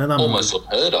 Yeah, that Almost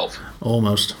unheard of.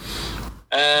 Almost.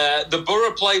 The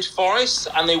Borough played Forest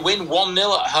and they win 1-0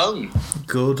 at home.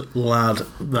 Good lad,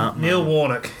 that man. Neil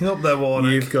Warnock. You're up there,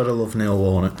 Warnock. You've got to love Neil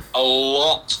Warnock. A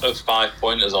lot of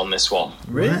 5-pointers on this one.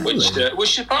 Really?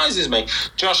 Which surprises me.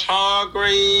 Josh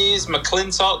Hargreaves,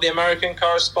 McClintock, the American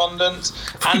correspondent,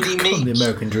 Andy Meeks, The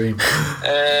American Dream.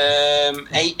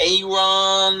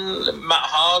 Aaron, Matt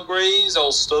Hargreaves,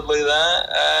 old Studley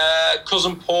there,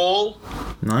 Cousin Paul.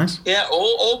 Nice. Yeah,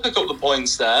 all pick up the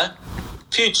points there.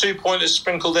 A few 2-pointers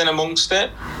sprinkled in amongst it,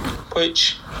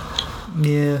 which...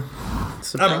 Yeah.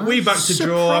 We backed to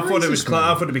draw. I thought it was. Surprises me.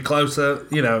 I thought it'd be closer,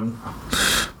 you know.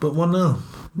 But 1-0.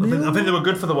 I think they were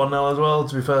good for the 1-0 as well.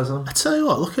 To be fair, so. I tell you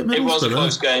what, look at Middlesbrough. It was a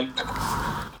close game.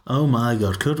 Oh my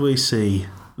God, could we see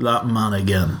that man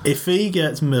again? If he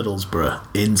gets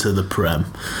Middlesbrough into the Prem,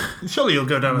 Surely you'll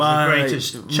go down as My- the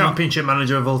greatest championship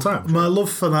manager of all time. my love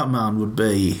for that man would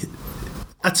be...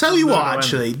 I tell you what,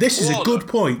 actually, this is a good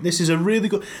point. This is a really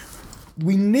good...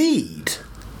 We need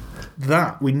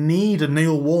that. We need a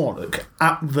Neil Warnock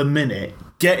at the minute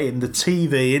getting the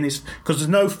TV in his... Because there's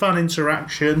no fan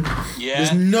interaction. Yeah.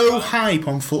 There's no hype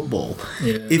on football.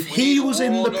 If he was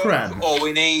in the Prem... Or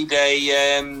we need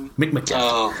a... Mick McCann.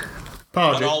 Oh,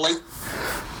 Pardon. Ollie.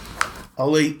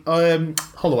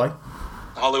 Holloway.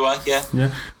 Holloway, yeah.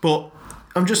 Yeah. But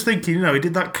I'm just thinking, you know, he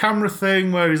did that camera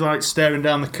thing where he's like staring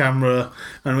down the camera,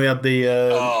 and we had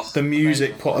the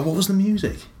music. What was the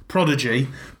music? Prodigy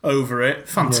over it.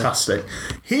 Fantastic.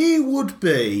 He would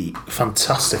be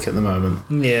fantastic at the moment.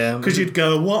 Yeah. Because you'd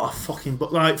go, what a fucking...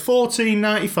 Like,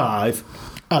 $14.95,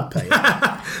 I'd pay it.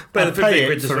 Better for pay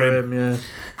big it for him. yeah.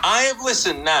 I have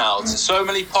listened now to so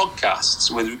many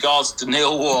podcasts with regards to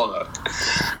Neil Warnock,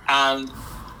 and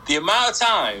the amount of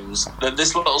times that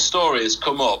this little story has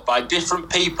come up by different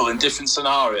people in different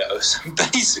scenarios,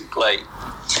 basically,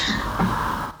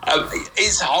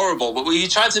 it's horrible. But you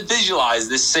try to visualise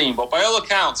this scene, but by all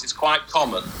accounts, it's quite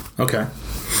common. Okay.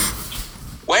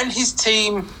 When his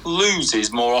team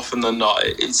loses, more often than not,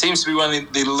 it seems to be when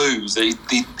they lose that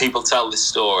people tell this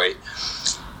story.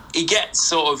 He gets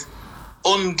sort of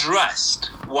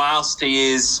undressed whilst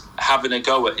he is having a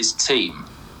go at his team.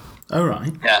 All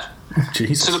right. Yeah.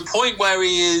 Jesus. To the point where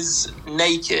he is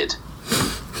naked.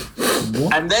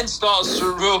 What? And then starts to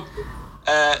rub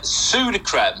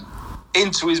Sudocrem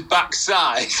into his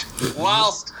backside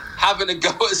whilst having a go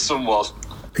at someone.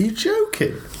 Are you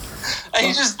joking? And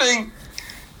you just think,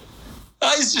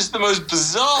 that is just the most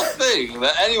bizarre thing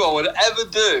that anyone would ever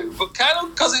do. But kind of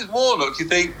because it's Warnock, you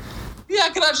think, yeah, I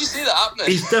can actually see that happening.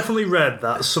 He's definitely read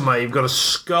that somewhere you've got a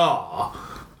scar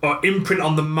or imprint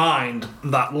on the mind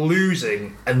that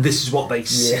losing, and this is what they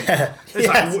see. Yeah. It's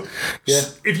Yes. like, Yeah.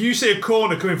 if you see a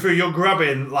corner coming through, you're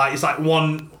grabbing, like, it's like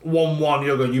 1-1,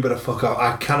 you're going, you better fuck up.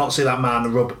 I cannot see that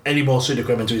man rub any more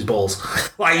Sudocrem into his balls.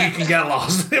 Like, you can get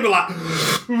lost. They'll be like,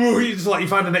 it's like you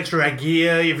find an extra egg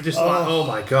here, you're just like, oh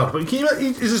my God. But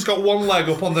he's just got one leg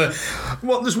up on the,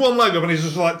 there's one leg up and he's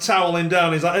just like toweling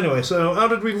down. He's like, anyway, so how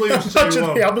did we lose Imagine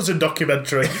 2-1? the Amazon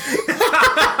documentary.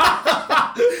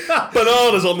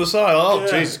 Bananas on the side. Oh,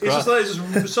 Yeah, Jesus he's Christ. just like just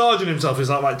massaging himself. He's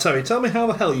like, Terry, tell me how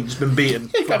the hell you've just been beaten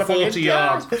gotta from 40 fucking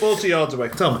yards, 40 yards away.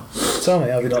 Tell me. Tell me,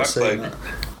 have you not Exactly. seen that?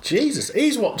 Jesus,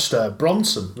 he's watched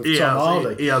Bronson with He Tom has,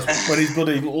 Hardy. he has. When he's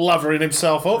bloody lavering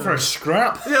himself up for a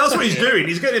scrap. Yeah, that's what he's doing.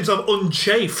 He's getting himself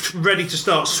unchafed, ready to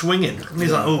start swinging. And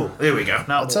he's like, oh, here we go.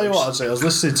 Now I'll tell you what, I was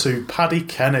listening to Paddy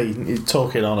Kenny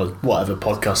talking on a whatever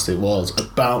podcast it was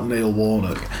about Neil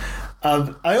Warnock.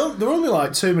 And there were only like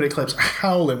 2-minute clips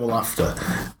howling with laughter.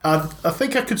 And I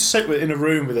think I could sit in a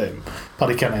room with him,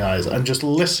 Paddy Kenny eyes, and just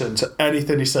listen to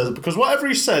anything he says. Because whatever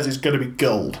he says is going to be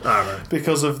gold. right.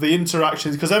 Because of the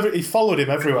interactions. Because he followed him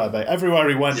everywhere, mate. Everywhere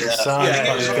he went, he signed I think it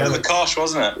Paddy was Kenny. the Kosh,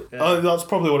 wasn't it? Oh, that's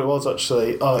probably what it was,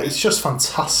 actually. Oh, it's just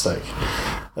fantastic.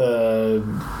 But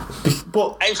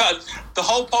In fact, the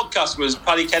whole podcast was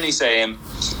Paddy Kenny saying,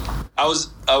 I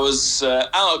was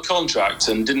out of contract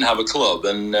and didn't have a club,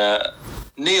 and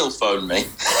Neil phoned me.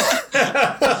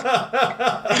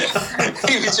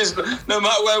 He was just, no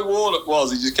matter where Warnock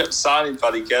was, he just kept signing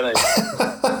Paddy Kenny.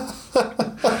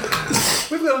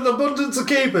 We've got an abundance of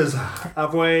keepers,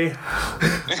 have we?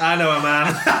 I know a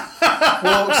man.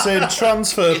 Walks in,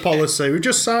 transfer policy. We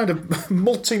just signed a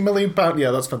multi-million-pound.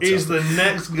 Yeah, that's fantastic. He's the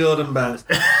next Gordon Banks.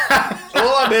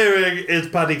 All I'm hearing is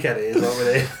Paddy Kenny is what we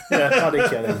need. Yeah, Paddy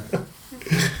Kenny.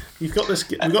 We've got this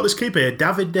keeper here,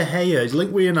 David De Gea. He's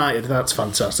linked with United. That's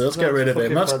fantastic. Let's get rid of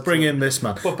him. Let's bring in this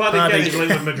man. Well, Paddy Kenny's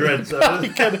linked with Madrid. So.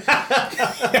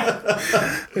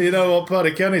 You know what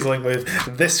Paddy Kenny's linked with?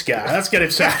 This guy. Let's get him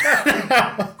signed.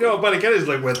 You know what Paddy Kenny's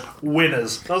linked with?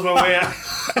 Winners. That's what we are.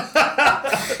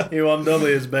 You want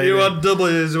W's, baby. You want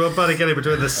W's. You want Paddy Kenny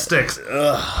between the sticks.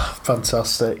 Ugh,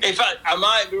 fantastic. In fact, I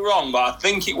might be wrong, but I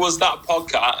think it was that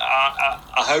podcast.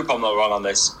 I hope I'm not wrong on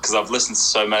this because I've listened to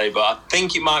so many, but I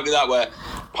think it might be that where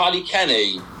Paddy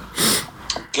Kenny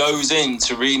goes in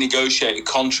to renegotiate a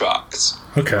contract.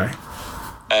 Okay.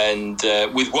 And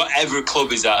with whatever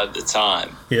club he's at the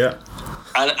time. Yeah.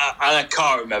 And I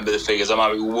can't remember the figures. I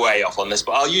might be way off on this,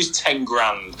 but I'll use 10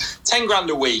 grand. 10 grand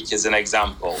a week as an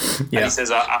example. Yeah. And he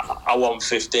says, I want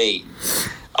 15.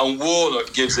 And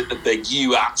Warnock gives it the big,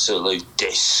 you absolute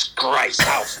disgrace.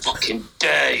 How fucking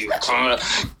dare you?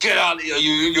 Get out of here.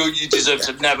 You deserve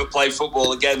to never play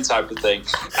football again type of thing.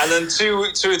 And then two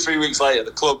or 3 weeks later,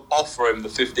 the club offer him the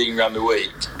 15 grand a week.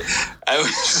 And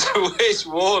to which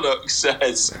Warnock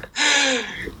says,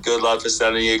 good lad for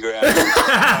standing your ground.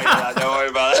 Don't worry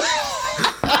about it.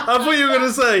 I thought you were going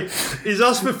to say, he's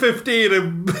asked for 15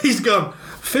 and he's gone,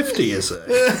 50 is it?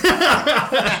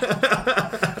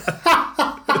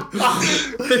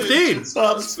 15.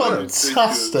 That's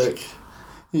fantastic.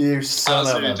 You son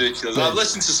of a ridiculous. I've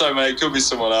listened to so many. It could be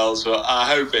someone else, but I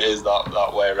hope it is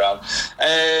that way around.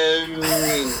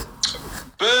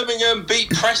 Birmingham beat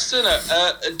Preston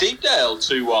at Deepdale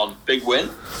 2-1. Big win.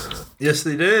 Yes,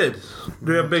 they did.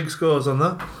 Do we have big scores on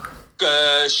that?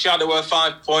 Shadower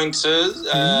 5-pointers,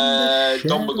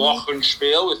 Don McLaughlin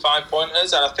Spiel with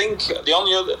 5-pointers, and I think the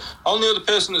only other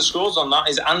person that scores on that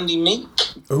is Andy Meek.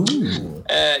 Ooh.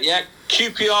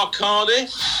 QPR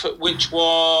Cardiff, which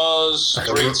was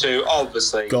 3-2,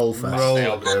 obviously.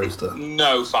 Goalfest.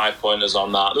 No 5-pointers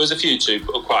on that. There was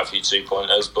quite a few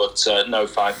 2-pointers, but no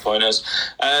 5-pointers.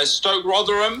 Stoke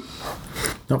Rotherham.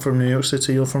 Not from New York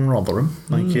City, you're from Rotherham.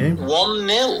 Thank you.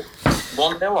 1-0.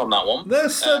 1-0 on that one.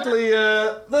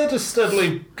 They're just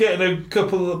steadily getting a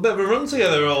bit of a run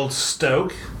together, old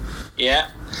Stoke. Yeah.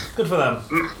 Good for them.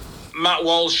 Matt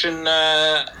Walsh and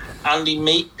Andy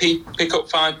Meek pick up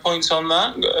 5 points on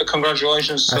that.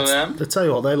 Congratulations to them. I tell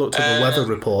you what, they looked at the weather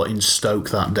report in Stoke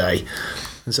that day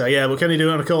and say, yeah, well, can you do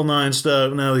it on a cold night in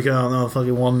Stoke? No, they can't. No,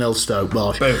 fucking 1-0 Stoke,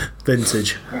 bosh.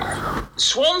 Vintage.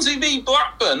 Swansea v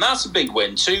Blackburn. That's a big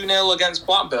win. 2-0 against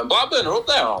Blackburn. Blackburn are up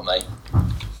there, aren't they?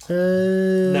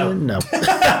 No. No,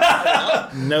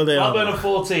 they aren't. Blackburn are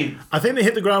 14. I think they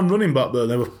hit the ground running, Blackburn.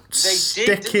 They were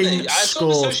sticking I sort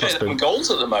of scores. associate them goals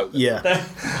at the moment. Yeah.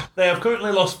 They have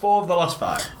currently lost 4 of the last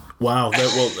 5. Wow,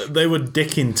 they were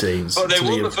dicking teams. But they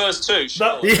won the first 2.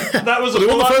 That was they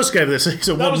won the first game of this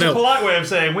season. That 1-0. was a polite way of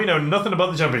saying we know nothing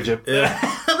about the championship. Yeah.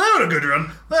 They're on a good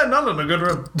run. They're not on a good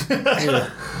run. Yeah.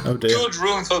 Oh dear. Good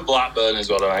run for Blackburn is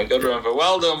what I mean. Good run for.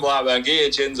 Well done, Blackburn. Get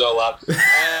your chins all lad.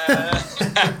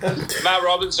 Matt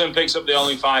Robinson picks up the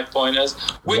only 5-pointers.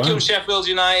 Wycombe Sheffield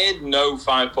United, no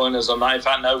 5-pointers on that. In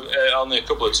fact, no, only a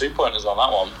couple of 2-pointers on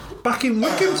that one. Back in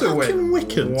Wycombe to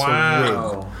win.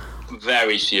 Wow.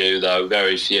 Very few, though.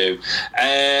 Very few.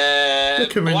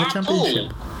 Wycombe in the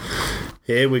championship.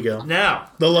 Here we go. Now,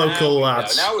 the local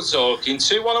lads. Now we're talking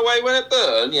 2-1 away win at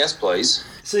Burn. Yes, please.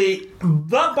 see,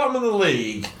 that bottom of the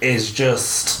league is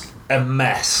just a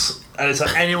mess. And it's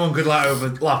like anyone could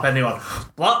overlap anyone.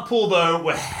 Blackpool, though,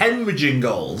 were hemorrhaging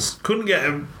goals.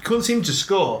 Couldn't seem to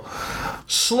score.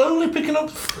 Slowly picking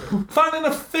up, finding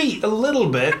their feet a little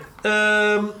bit.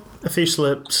 A few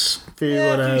slips, A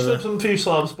few slips and a few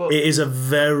slabs. But it is a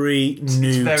very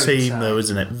new team, though,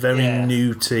 isn't it? Very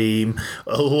new team.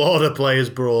 A lot of players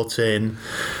brought in.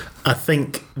 I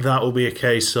think that will be a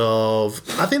case of...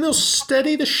 I think they'll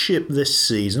steady the ship this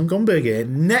season. Gone big here.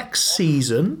 Next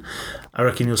season, I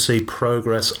reckon you'll see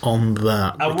progress on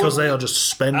that. Because they are just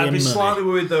spending money. I'd be slightly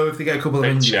worried, though, if they get a couple of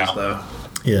injuries, though.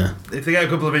 Yeah. If they get a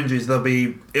couple of injuries, it'll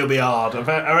be hard.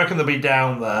 I reckon they'll be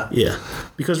down there. Yeah.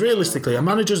 Because realistically, a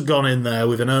manager's gone in there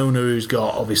with an owner who's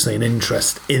got, obviously, an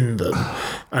interest in them.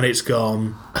 And it's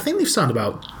gone... I think they've signed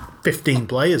about 15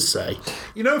 players, say.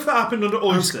 You know, if that happened under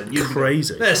Oyston, you'd be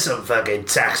Crazy. there's some fucking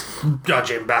tax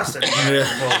dodging bastard.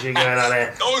 Bullshit going on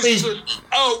here. Oyston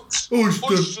out.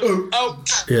 Oyston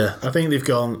out. Yeah, I think they've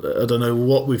gone, I don't know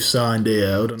what we've signed here.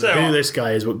 I don't know So who what? this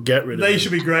guy is, but get rid of They him.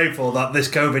 should be grateful that this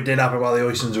COVID didn't happen while the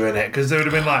Oystons were in it, because they would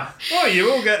have been like, oh,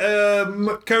 you all get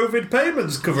COVID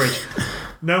payments coverage.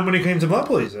 No money came to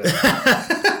Blackpool, you see.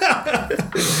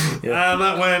 And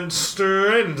that went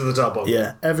straight into the top of it.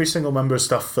 Yeah, every single member of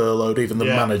staff furloughed, even the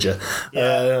manager,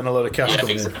 and a lot of cash Yeah,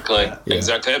 coming exactly.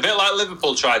 Exactly. A bit like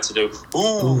Liverpool tried to do.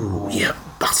 Ooh. in. Yeah,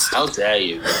 bastard. How dare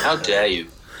you? How dare you?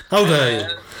 How dare you?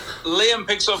 Liam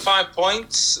picks up 5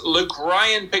 points. Luke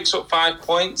Ryan picks up 5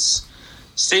 points.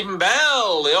 Stephen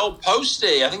Bell, the old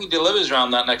postie, I think he delivers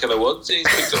around that neck of the woods. He's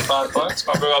picked up 5 points.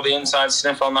 Probably got the inside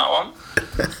sniff on that one.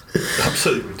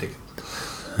 Absolutely ridiculous.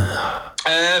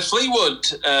 Fleetwood,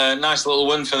 nice little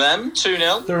win for them.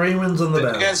 2-0 3 wins on the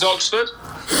bell. against Oxford.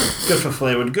 Good for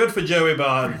Fleetwood. Good for Joey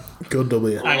Barton. Good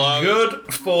W. And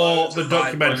good for loads the of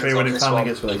 5 documentary points when on it this finally one.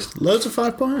 gets released. Loads of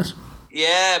 5 pointers.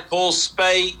 Yeah, Paul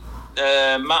Spate,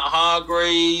 Matt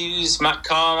Hargreaves, Matt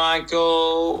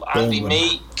Carmichael, Andy Bowman.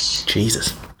 Meek.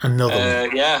 Jesus. Another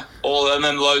one. Yeah, all and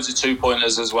then loads of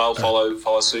 2-pointers as well. Follow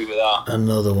suit with that.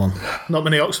 Another one. Not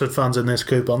many Oxford fans in this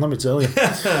coupon, let me tell you.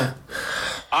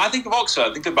 I think of Oxford.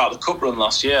 I think about the cup run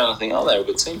last year, and I think, oh, they're a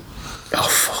good team. Oh,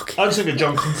 fuck. I just think of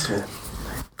John Constable.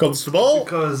 Constable.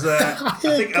 Because I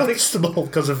think Constable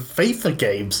because of FIFA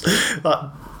games. Like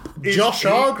Josh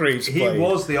Hargreaves he played.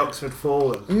 was the Oxford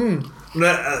forward. And he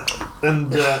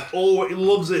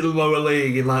loves it in lower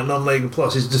league, in like non-league and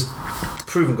plus. He's just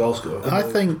proven goal scorer. I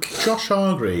think Josh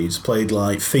Hargreaves played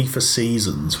like FIFA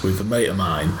seasons with a mate of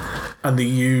mine, and they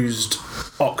used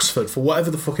Oxford for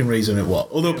whatever the fucking reason it was.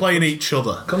 Or they were playing each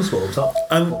other. Constable top.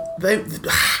 And they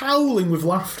howling with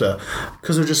laughter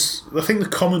because they're just. I think the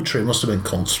commentary must have been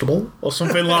Constable or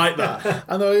something like that,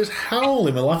 and they were just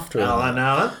howling with laughter.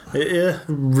 Now Yeah,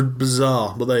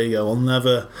 bizarre. But there you go. I'll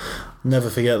never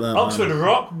forget that. Oxford man.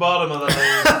 rock bottom of the league.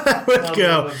 Let's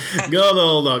go. Go the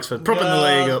old Oxford. Propping the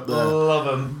league up there. Love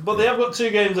them. But they have got 2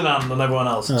 games in hand on everyone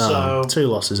else. Oh, So 2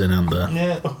 losses in hand there.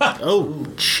 yeah. Oh,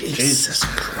 Jesus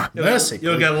Christ. Mercy.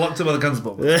 You'll get locked up by the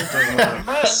Constable.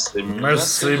 Mercy,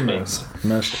 Mercy.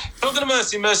 Talking of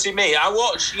mercy me. I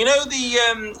watched, you know, the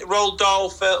Roald Dahl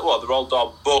film, well, the Roald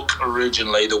Dahl book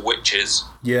originally, The Witches.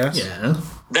 Yes. Yeah.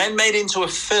 Then made into a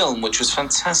film, which was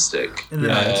fantastic. In the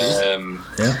 90s.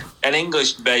 Yeah. An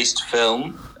English-based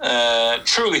film,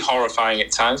 truly horrifying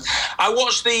at times. I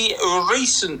watched the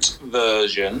recent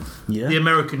version. Yeah. The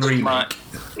American remake.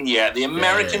 The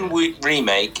American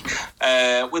remake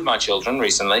with my children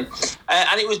recently,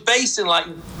 and it was based in like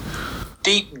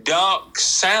deep dark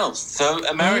South of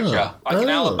America, like in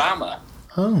Alabama.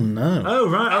 Oh, no. Oh,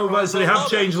 right. So they have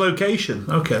changed location.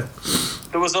 Okay.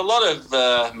 There was a lot of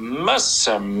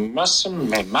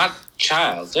my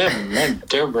child, Oh,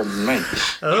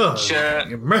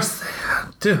 you mercy.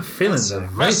 Dude, feelings of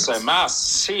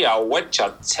see a witch,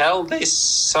 I tell this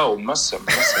so and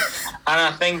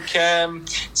I think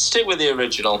stick with the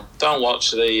original. Don't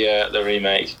watch the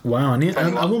remake. Wow.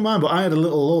 I won't mind, but I had a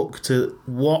little look to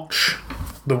watch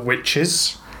The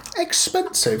Witches.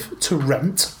 Expensive to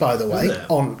rent, by the way.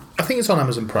 I think it's on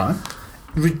Amazon Prime.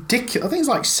 Ridiculous. I think it's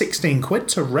like 16 quid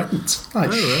to rent.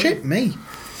 Like, shit me.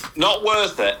 Not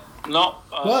worth it. Not.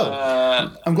 Well,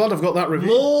 I'm glad I've got that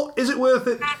review. Is it worth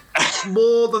it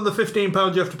more than the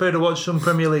 £15 you have to pay to watch some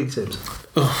Premier League teams?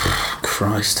 Oh,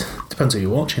 Christ. Depends who you're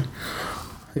watching.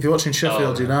 If you're watching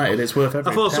Sheffield United, it's worth every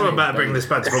I thought someone penny, better bring this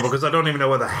back to football because I don't even know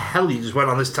where the hell you just went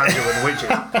on this tangent with Witches.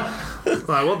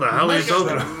 Like, what the hell are you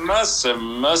talking about? Mercy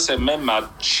me, my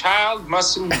child,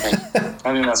 mercy me.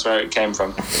 I think that's where it came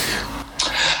from.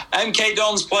 MK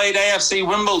Dons played AFC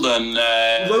Wimbledon.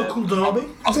 Local derby,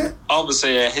 is it?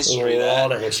 Obviously a history there. A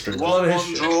lot of history.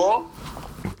 1-1 draw.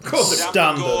 Of course.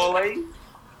 Standard. Gawley,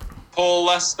 Paul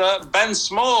Lester, Ben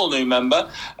Small, new member.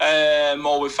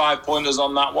 More with 5 pointers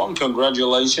on that one.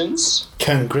 Congratulations.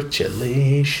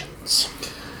 Congratulations.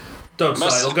 Don't say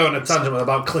it'll go on a tangent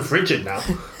about Cliff Richard now.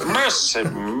 Mercy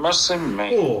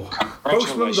me. Oh,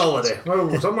 Postman's holiday.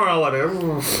 Oh, summer holiday.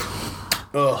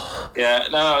 Oh. Yeah,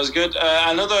 no, that was good.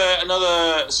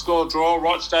 Another score draw.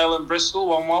 Rochdale and Bristol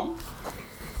 1-1.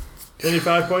 Any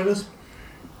 5 pointers?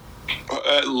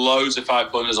 Loads of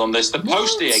 5 pointers on this. The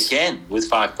Postie again with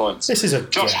 5 points. This is a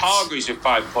Josh guess. Hargreaves with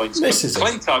 5 points. This is a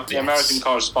Clintock, the guess. American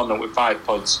correspondent, with 5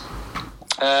 points.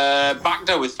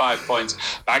 Bagdo with 5 points.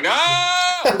 Bagdo!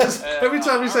 Every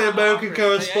time you say American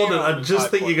correspondent, I just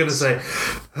think you're going to say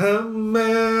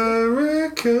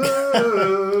American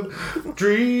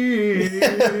Dream.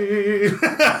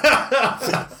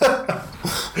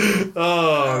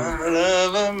 Oh, I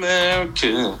love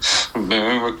America.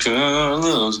 America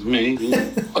loves me.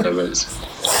 Whatever it is.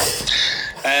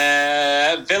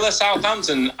 Villa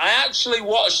Southampton. I actually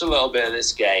watched a little bit of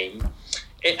this game.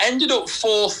 It ended up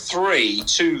 4-3,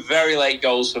 2 very late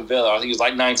goals for Villa. I think it was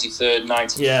like 93rd,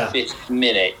 95th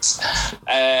minute.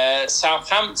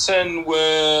 Southampton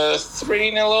were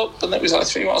 3-0 up, and it was like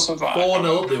 3-1 or something like that.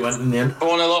 4-0 up they went in the end.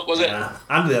 4-0 up, was it? Yeah.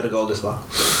 And they had a goal this far.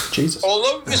 Jesus.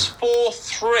 Although it was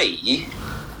 4-3,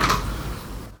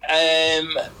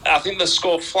 I think the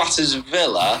score flatters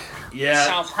Villa. Yeah.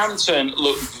 Southampton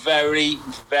looked very,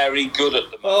 very good at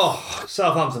the moment. Oh,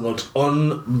 Southampton looked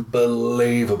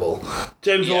unbelievable.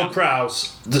 James Yeah.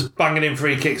 Ward-Prowse just banging in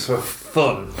free kicks for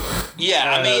fun.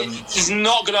 Yeah, I mean, he's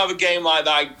not going to have a game like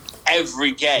that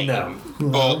every game. No.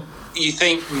 But you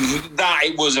think that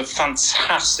it was a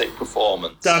fantastic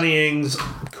performance. Danny Ings,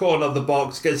 corner of the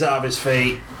box, gets out of his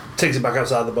feet, takes it back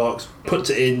outside the box, puts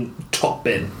it in, top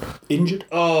bin. Injured?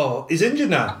 Oh, he's injured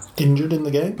now. Injured in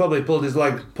the game? Probably pulled his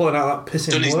leg, pulling out that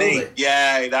pissing Done his knee. worldie.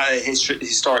 Yeah, that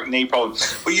historic knee problem.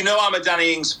 But you know I'm a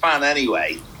Danny Ings fan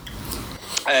anyway.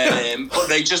 But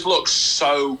they just look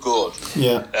so good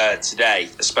today,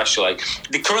 especially.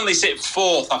 They currently sit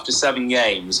 4th after 7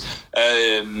 games.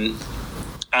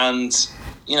 And,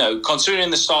 you know,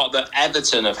 considering the start that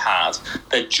Everton have had,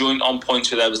 they're joint on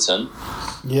points with Everton.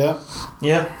 Yeah.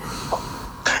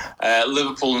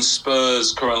 Liverpool and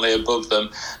Spurs currently above them.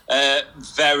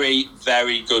 Very,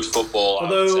 very good football, I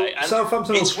would Although say. And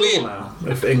Southampton will it's struggle weird. now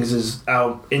if Ings is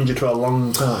out injured for a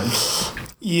long time.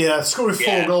 Yeah, scoring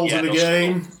 4 goals in a no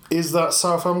game. Is that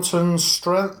Southampton's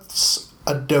strengths?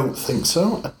 I don't think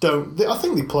so. I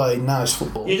think they play nice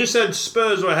football. You just said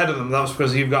Spurs were ahead of them. That was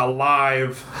because you've got a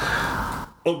live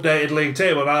updated league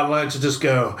table, and I'd like to just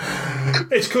go,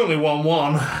 it's currently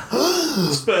 1-1.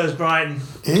 Spurs Brighton.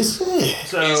 Is it?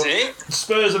 So Is it?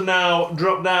 Spurs have now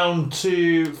dropped down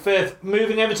to 5th,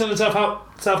 moving Everton and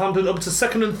Southampton up to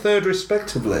 2nd and 3rd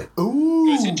respectively. Ooh.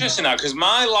 It's interesting now because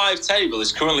my live table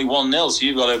is currently 1-0, so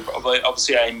you've got to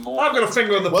obviously aim more. I've got a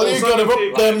finger on the Well, pulse. you've got to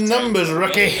I've up them numbers,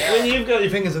 Ricky. When you've got your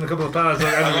fingers in a couple of pies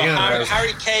like anything else.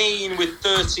 Harry Kane with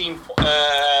 13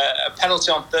 a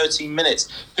penalty on 13 minutes.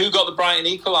 Who got the Brighton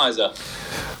equaliser?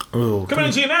 Coming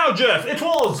into you now, Jeff. It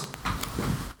was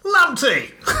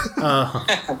Lamptey.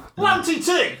 Lamptey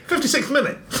T. 56th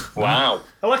minute. Wow.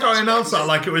 I like how I announced that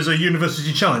like it was a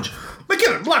university challenge.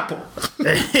 McKinnon, Blackpool.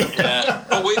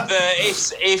 But with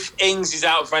if Ings is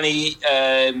out for any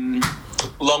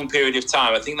long period of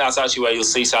time, I think that's actually where you'll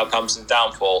see Southampton's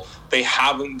downfall. They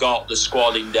haven't got the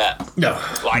squad in depth. No.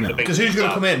 Like the big Because who's going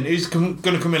to come in? Who's going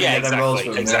to come in Yeah, and get them goals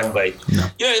for them? exactly.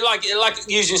 You know, like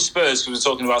using Spurs, because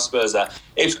we're talking about Spurs there.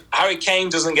 If Harry Kane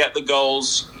doesn't get the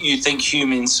goals, you think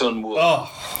Heung-min-son would. Oh,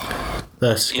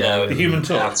 That's You know, the human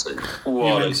touch. that's it.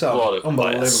 What Human a self.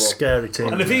 Unbelievable. player. scary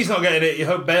team. And if he's not getting it, you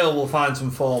hope Bale will find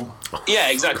some form. Yeah,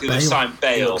 exactly. They've signed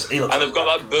Bale. He looks And they've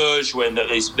got that Bergwijn that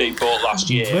they bought last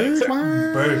year.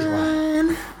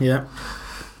 Bergwijn. Yeah.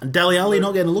 And Dele Alli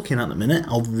not getting a look in at the minute,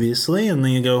 obviously, and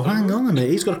then you go, hang on a minute,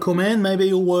 he's got to come in, maybe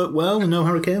he'll work well, we know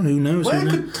Harry Kane, who knows, Where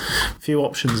who knows? Few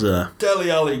options there.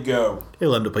 Dele Alli go.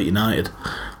 He'll end up at United.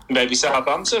 Maybe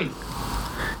Southampton.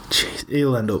 Jeez,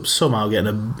 he'll end up somehow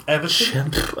getting a...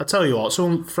 Everton? I tell you what,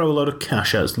 someone throw a load of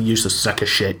cash at us and use the sack of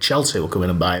shit. Chelsea will come in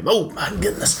and buy him. Oh, my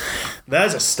goodness.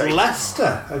 There's a stake.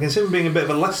 Leicester. I can see him being a bit of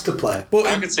a Leicester player. But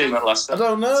I could see him at Leicester. I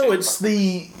don't know, it's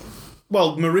the...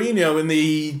 Well, Mourinho in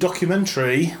the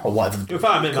documentary, or whatever, You'll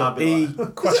find him might be he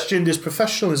like. questioned his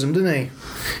professionalism, didn't he?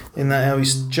 In that how he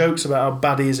jokes about how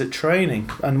bad he is at training.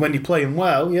 And when you're playing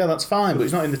well, yeah, that's fine, but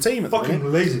he's not in the team at the Fucking minute.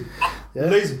 lazy. Yeah.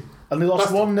 Lazy. And they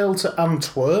lost Bastard. 1-0 to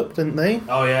Antwerp, didn't they?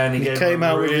 Oh, yeah, and he He came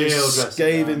out with his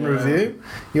scathing review.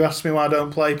 You asked me why I don't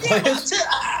play Yeah, but players.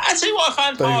 I tell you what I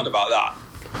find hard about that.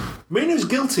 Mourinho's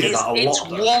guilty of that a It's lot.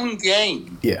 though. one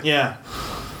game. Yeah.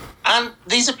 And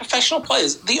these are professional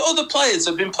players. The other players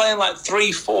have been playing like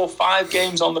 3, 4, 5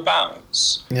 games on the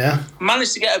bounce. Yeah.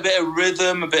 Managed to get a bit of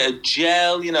rhythm, a bit of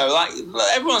gel, you know, like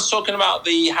everyone's talking about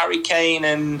the Harry Kane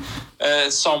and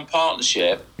Son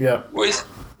partnership. Yeah. Whereas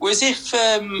if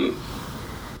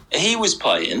he was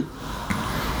playing,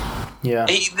 Yeah.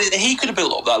 he could have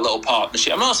built up that little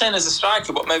partnership. I'm not saying as a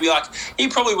striker, but maybe like he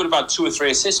probably would have had 2 or 3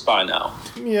 assists by now.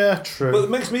 Yeah, true. But it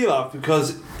makes me laugh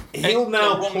because he'll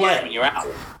now One game and play. you're out.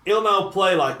 He'll now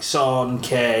play like Son,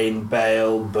 Kane,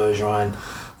 Bale, Bergwijn.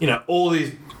 You know, all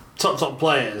these top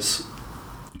players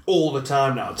all the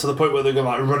time now, to the point where they're going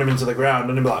to like run him into the ground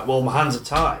and he'll be like, well, my hands are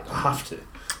tied. I have to.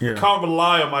 Yeah. Can't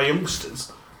rely on my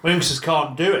youngsters. My youngsters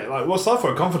can't do it. Like, what's that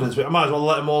for a confidence? I might as well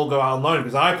let them all go out on loan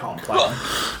because I can't play. Well,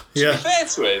 Yeah.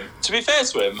 To be fair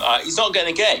to him, he's not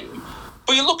getting a game.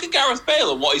 But you look at Gareth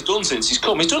Bale and what he's done since he's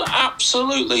come. He's done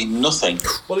absolutely nothing.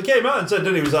 Well, he came out and said,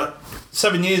 didn't he? He was like,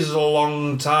 7 years is a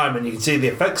long time, and you can see the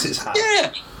effects it's had.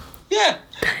 Yeah.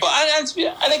 But and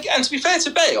to be fair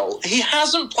to Bale, he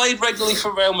hasn't played regularly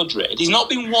for Real Madrid. He's not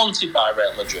been wanted by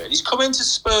Real Madrid. He's come into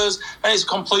Spurs, and it's a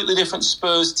completely different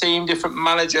Spurs team, different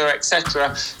manager,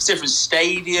 etc. It's a different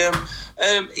stadium.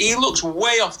 He looks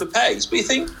way off the pace. But you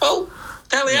think, well,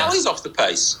 Dele Alli's off the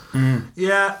pace.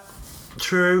 Yeah,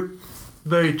 true.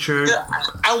 Very true. Yeah.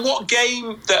 And what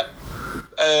game that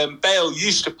Bale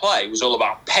used to play was all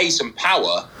about pace and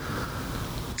power.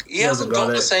 He hasn't got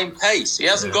the same pace. He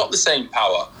hasn't got the same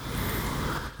power.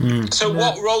 So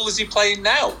what role is he playing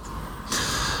now?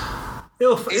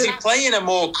 Is he playing a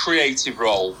more creative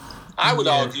role? I would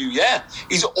argue,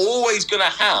 he's always going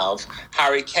to have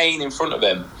Harry Kane in front of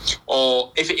him,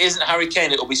 or if it isn't Harry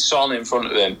Kane, it'll be Son in front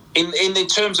of him. In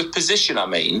terms of position, I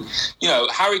mean,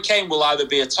 Harry Kane will either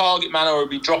be a target man or he'll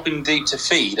be dropping deep to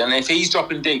feed, and if he's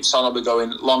dropping deep, Son will be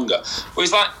going longer.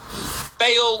 Whereas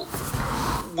Bale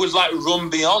would run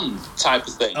beyond type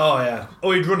of thing. Oh yeah.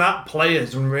 Or he'd run at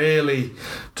players and really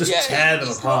just tear them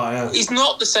apart. He's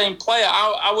not the same player.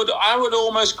 I would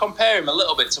almost compare him a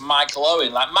little bit to Michael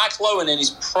Owen. Michael Owen in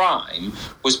his prime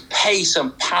was pace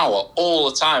and power all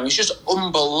the time. It's just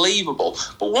unbelievable.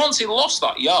 But once he lost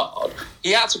that yard,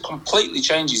 he had to completely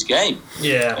change his game.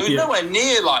 Yeah. He was nowhere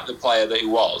near the player that he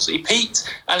was. He peaked,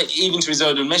 and even to his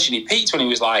own admission, he peaked when he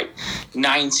was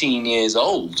 19 years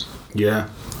old. Yeah.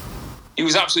 He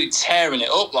was absolutely tearing it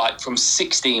up from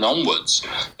 16 onwards.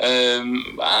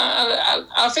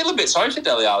 I feel a bit sorry for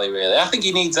Dele Alli, really. I think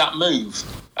he needs that move.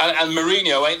 And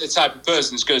Mourinho ain't the type of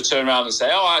person that's going to turn around and say,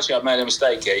 oh, actually, I've made a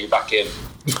mistake here, you're back in.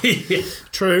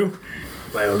 True.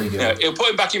 He'll put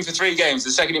him back in for 3 games.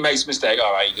 The second he makes a mistake,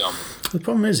 all right, you're gone. The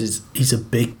problem is he's a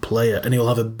big player, and he'll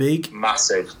have a big...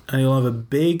 Massive. And he'll have a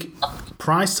big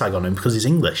price tag on him because he's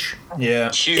English.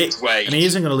 Yeah. Huge wage. And he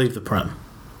isn't going to leave the Prem.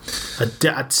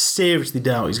 I'd seriously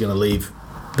doubt he's going to leave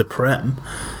the Prem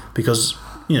because,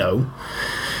 I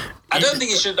don't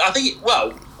think he should. I think,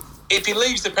 if he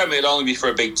leaves the Prem, it'd only be for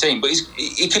a big team. But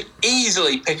he could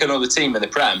easily pick another team in the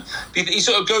Prem. He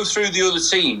sort of go through the other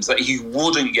teams that he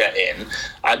wouldn't get in.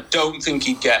 I don't think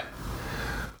he'd get.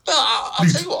 Well, I'll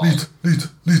tell you what.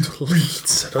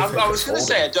 Leeds. I was going to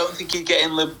say I don't think he'd get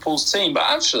in Liverpool's team, but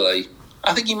actually,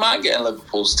 I think he might get in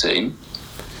Liverpool's team.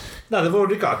 No, they've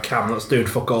already got a cam that's doing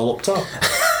fuck all up top.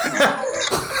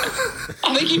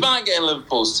 I think he might get in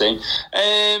Liverpool's team.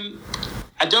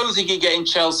 I don't think he'd get in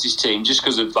Chelsea's team just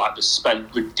because of they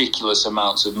spent ridiculous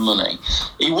amounts of money.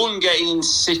 He wouldn't get in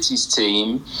City's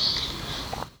team.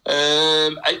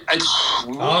 I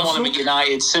wouldn't want him at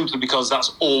United simply because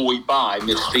that's all we buy,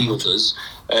 midfielders.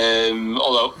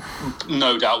 Although,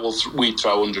 no doubt we'd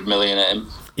throw 100 million at him.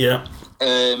 Yeah.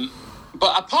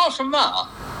 But apart from that,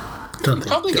 he'd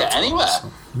probably get anywhere.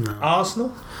 No.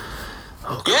 Arsenal?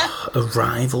 Oh, God. A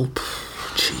rival.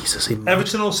 Jesus.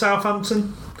 Everton or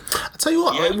Southampton? I tell you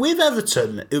what, with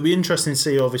Everton, it'll be interesting to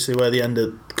see obviously where they end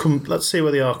up. Let's see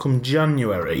where they are come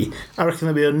January. I reckon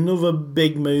there'll be another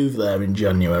big move there in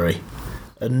January.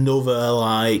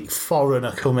 Another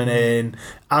foreigner coming in.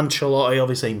 Ancelotti,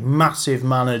 obviously massive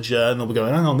manager, and they'll be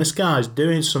going, hang on, this guy's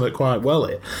doing something quite well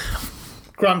here.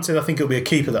 Granted, I think it'll be a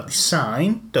keeper that they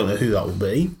sign. Don't know who that will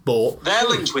be, but they're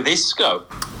linked with Isco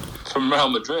from Real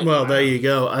Madrid. Well, there you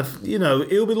go.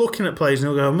 He'll be looking at players and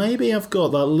he'll go, maybe I've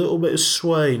got that little bit of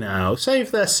sway now. Say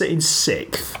if they're sitting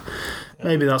 6th,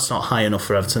 maybe that's not high enough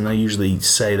for Everton. They usually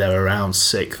say they're around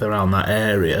 6th, around that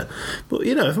area. But,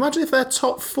 imagine if they're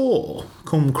top 4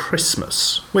 come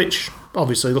Christmas, which,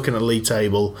 obviously, looking at the league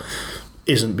table,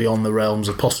 isn't beyond the realms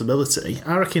of possibility.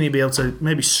 I reckon he'd be able to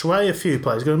maybe sway a few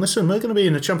players going, listen, we're going to be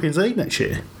in the Champions League next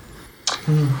year.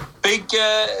 Big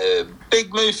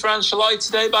move for Ancelotti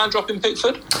today by dropping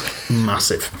Pickford.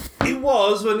 Massive. It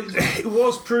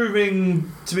was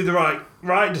proving to be the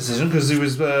right decision because he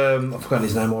was I've forgotten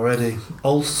his name already.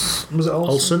 Was it Olsen?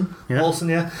 Olsen, yeah. Olsen,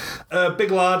 yeah.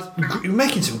 Big lad,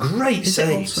 making some great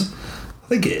saves. I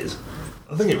think it is.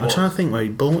 I think it was. I'm trying to think where he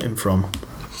bought him from.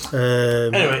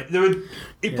 Anyway,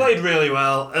 he played really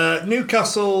well.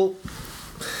 Newcastle,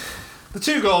 the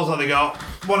 2 goals that they got,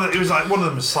 one of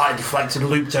them was slightly deflected,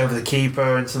 looped over the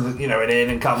keeper into the, and in,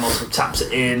 and Callum Wilson taps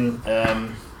it in.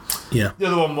 Yeah. The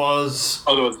other one was...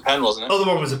 Other one was a pen, wasn't it? The other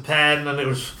one was a pen, and it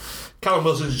was... Callum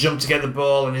Wilson's jumped to get the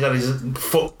ball, and he's had his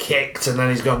foot kicked, and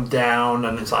then he's gone down,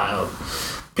 and it's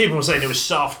people were saying it was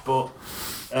soft, but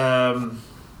I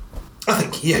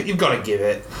think you've got to give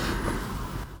it.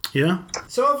 Yeah.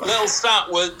 So a little stat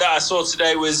that I saw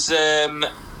today was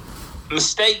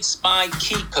mistakes by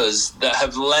keepers that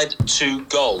have led to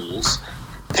goals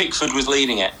Pickford was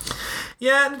leading it.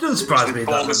 Yeah, it doesn't surprise me.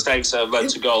 All mistakes that have led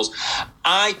to goals.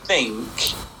 I think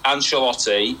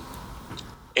Ancelotti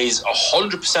is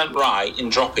 100% right in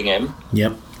dropping him.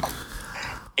 Yep.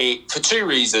 For two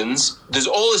reasons. There's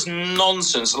all this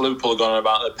nonsense that Liverpool are going on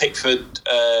about that Pickford.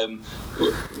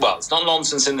 Well, it's not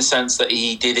nonsense in the sense that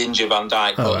he did injure Van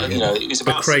Dijk, but it was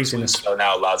about craziness. 6 weeks ago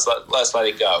now, lads. Let's let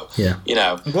it go. Yeah.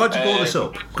 I'm glad you brought this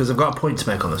up because I've got a point to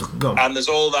make on this. Go on. And there's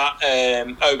all that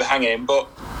overhanging, but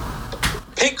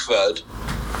Pickford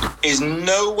is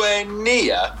nowhere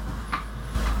near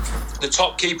the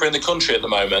top keeper in the country at the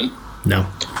moment. No.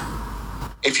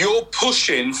 If you're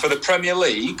pushing for the Premier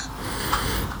League,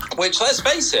 which, let's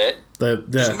face it,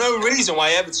 there's no reason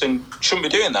why Everton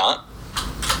shouldn't be doing that,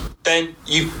 then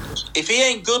if he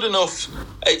ain't good enough,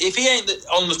 if he ain't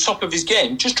on the top of his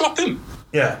game, just drop him.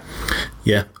 Yeah.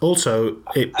 Yeah. Also,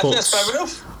 I think that's fair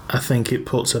enough. I think it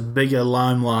puts a bigger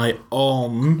limelight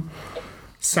on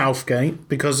Southgate,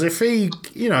 because if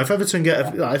Everton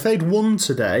if they'd won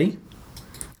today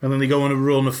and then they go on a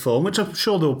run of form, which I'm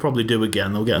sure they'll probably do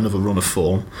again, they'll get another run of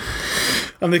form,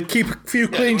 and they keep a few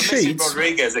clean sheets.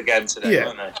 Rodriguez again today,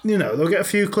 won't they? They'll get a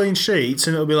few clean sheets,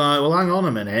 and it'll be like, well, hang on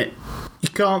a minute. You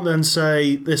can't then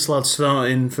say this lad's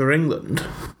starting for England.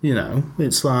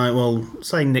 It's like, well,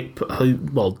 say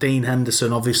Dean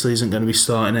Henderson obviously isn't going to be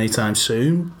starting anytime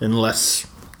soon, unless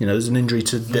there's an injury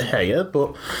to De Gea,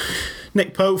 but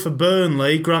Nick Pope for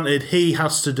Burnley, granted, he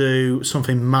has to do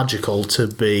something magical to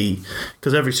be,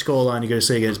 because every scoreline you're going to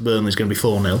see against Burnley is going to be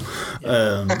 4-0,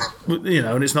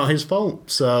 and it's not his fault.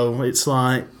 So it's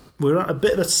like we're at a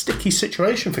bit of a sticky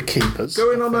situation for keepers.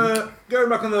 Going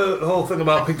back on the whole thing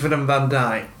about Pickford and Van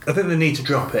Dijk, I think they need to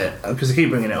drop it because they keep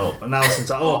bringing it up. And Allison's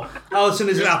like, Alisson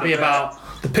isn't happy about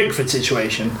the Pickford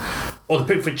situation or the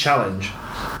Pickford challenge.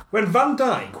 When Van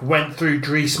Dijk went through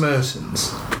Dries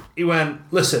Mertens, he went,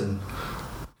 listen,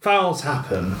 fouls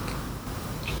happen.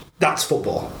 That's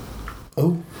football.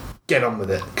 Oh. Get on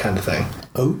with it, kind of thing.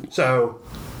 Oh. So,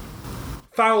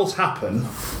 fouls happen,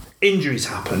 injuries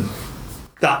happen.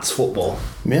 That's football.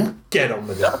 Yeah. Get on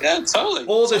with it. Yeah, totally.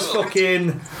 All this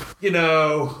fucking,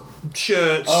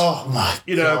 shirts. Oh my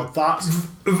God, that's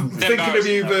thinking of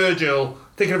you, Virgil.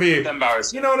 Thinking of you.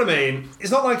 Embarrassing. You know what I mean?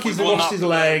 It's not like he's lost his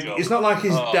leg. Virgil. It's not like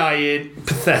he's dying.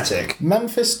 Pathetic.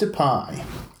 Memphis Depay.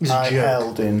 I joke.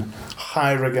 held in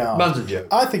high regard. Man's a joke.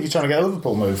 I think he's trying to get a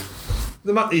Liverpool move.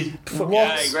 The man, he's fucking.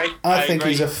 Yeah, I agree. I think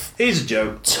agree. he's a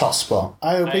joke. tosspot.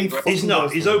 I hope he fucking He's not.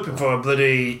 goes He's for it. open for a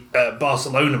bloody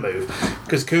Barcelona move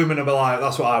because Koeman will be like,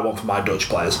 that's what I want for my Dutch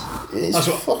players. It's That's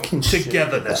what fucking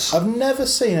togetherness. stupid. I've never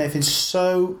seen anything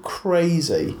so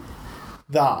crazy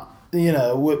that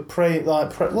we're praying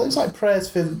it's like prayers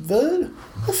for Verd.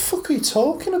 What the fuck are you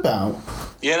talking about?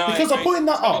 Because I'm putting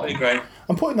that on.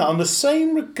 I'm putting that on the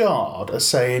same regard as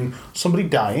saying somebody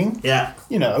dying. Yeah.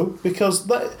 Because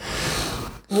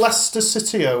Leicester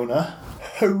City owner,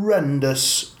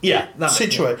 horrendous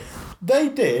situation. They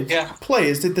did. Yeah.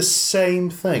 Players did the same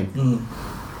thing.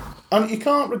 And you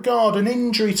can't regard an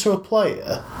injury to a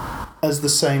player as the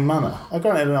same manner.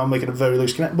 Granted, I'm making a very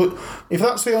loose connect, but if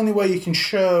that's the only way you can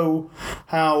show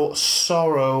how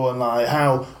sorrow and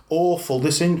how awful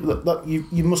this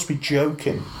you must be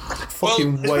joking.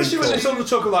 Fucking wake Especially when up. it's on the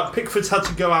talk of Pickford's had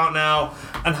to go out now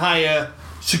and hire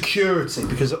security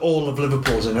because all of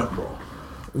Liverpool's in uproar.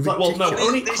 It's like, well, no,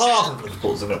 only half of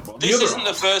Liverpool's in uproar. This isn't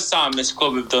the first time this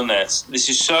club have done this.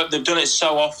 They've done it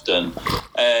so often.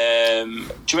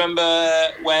 Do you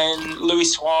remember when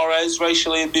Luis Suarez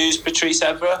racially abused Patrice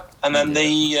Evra and then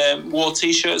they wore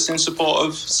T-shirts in support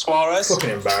of Suarez?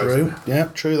 Fucking embarrassing. True. Yeah,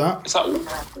 true that. It's like,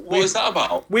 what is that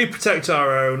about? We protect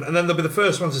our own, and then they'll be the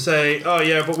first ones to say, "Oh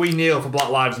yeah, but we kneel for Black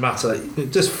Lives Matter."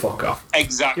 Just fuck off.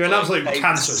 Exactly. You're an absolute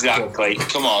cancer. Exactly.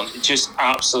 Come on, just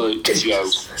absolute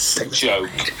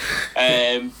joke.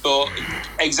 But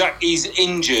he's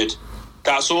injured.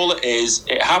 That's all it is.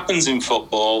 It happens in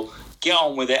football. Get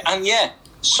on with it. And yeah,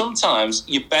 sometimes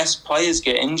your best players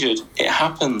get injured. It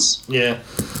happens. Yeah.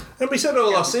 And we said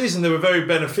all last season they were very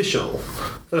beneficial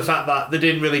for the fact that they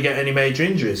didn't really get any major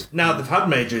injuries. Now they've had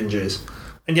major injuries.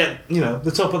 And yet,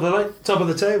 the top of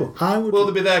the table. Will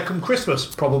they be there come Christmas?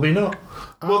 Probably not.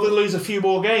 Will they lose a few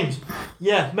more games?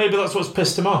 Yeah, maybe that's what's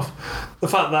pissed them off. The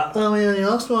fact that, we only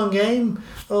lost one game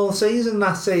all season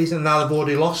last season. Now they've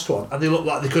already lost one. And they look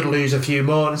like they could lose a few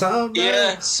more. And it's like, oh no,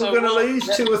 yeah, so we're going to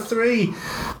lose 2 or 3.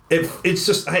 It's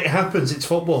just, it happens. It's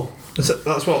football.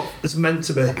 That's what it's meant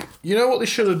to be. You know what they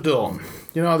should have done?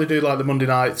 You know how they do the Monday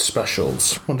night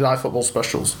specials? Monday night football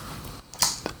specials?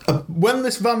 when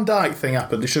this Van Dijk thing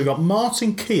happened, they should have got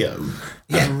Martin Keown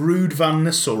and Ruud van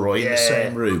Nistelrooy in the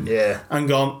same room. Yeah. And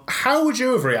gone, how would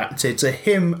you have reacted to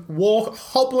him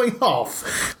hobbling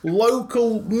off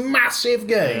local massive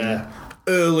game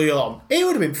early on? He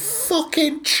would have been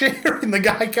fucking cheering the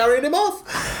guy carrying him off.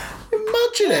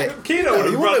 Imagine it. Keown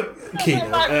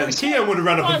would have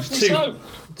ran up and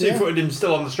two-footed him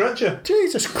still on the stretcher.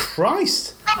 Jesus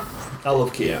Christ. I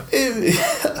love Keown.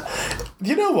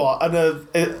 You know what? And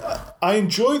I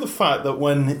enjoy the fact that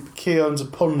when Keown's a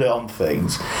pundit on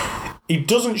things, he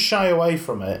doesn't shy away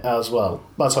from it as well.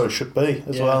 That's how it should be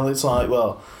as well. It's like,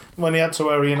 well, when he had to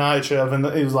wear a United shirt, and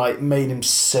it was like made him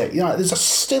sick. You know, there's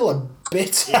still a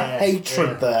bitter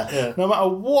hatred there, no matter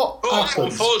what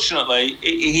happens. Unfortunately,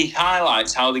 he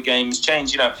highlights how the game's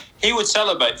changed. You know, he would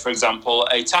celebrate, for example,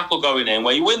 a tackle going in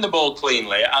where you win the ball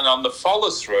cleanly, and on the follow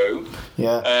through,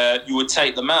 you would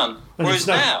take the man. Whereas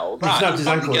now, he snapped his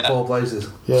ankle in 4 places.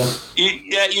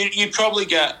 You'd probably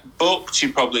get booked.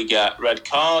 You'd probably get red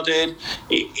carded.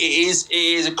 It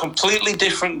is a completely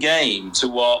different game to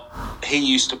what he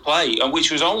used to play, and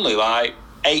which was only like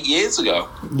 8 years ago.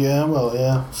 10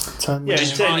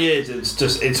 years. In 10 years, it's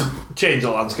changed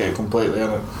the landscape completely,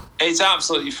 hasn't it? It's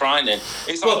absolutely frightening.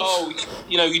 It's like,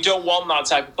 you don't want that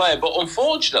type of player. But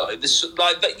unfortunately,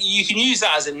 you can use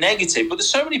that as a negative, but there's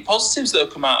so many positives that have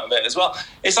come out of it as well.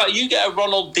 It's like you get a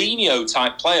Ronaldinho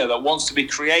type player that wants to be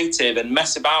creative and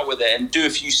mess about with it and do a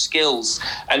few skills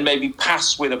and maybe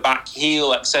pass with a back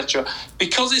heel, etc.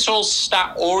 Because it's all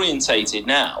stat orientated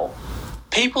now,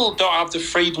 people don't have the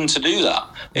freedom to do that.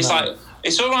 It's like,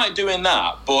 it's all right doing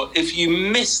that, but if you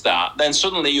miss that, then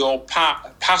suddenly your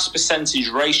pass percentage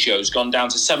ratio has gone down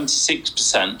to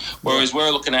 76%, whereas we're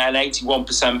looking at an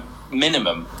 81%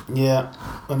 minimum. Yeah.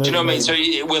 Do you know what I mean? So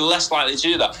we're less likely to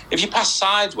do that. If you pass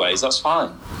sideways, that's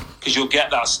fine, because you'll get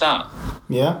that stat.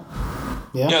 Yeah.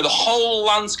 You know, the whole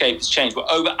landscape has changed. We're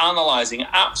over-analysing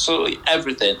absolutely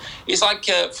everything. It's like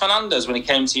Fernandes when he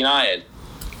came to United.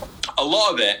 A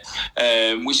lot of it,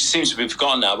 which seems to be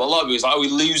forgotten now, but a lot of it was like, he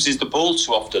loses the ball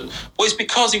too often. Well, it's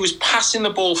because he was passing the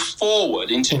ball forward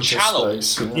into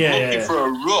channels, looking for a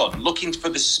run, looking for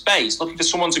the space, looking for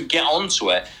someone to get onto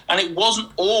it. And it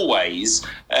wasn't always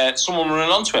someone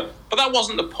running onto it. But that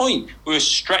wasn't the point. We were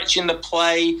stretching the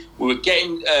play. We were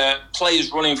getting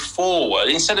players running forward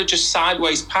instead of just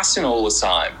sideways passing all the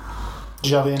time.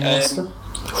 Xavi and Iniesta.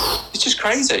 It's just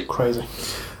crazy. Crazy.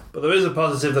 But there is a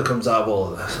positive that comes out of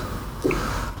all of this.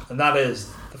 And that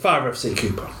is the 5FC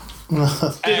coupon.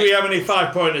 Did we have any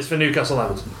 5-pointers for Newcastle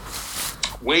Everton?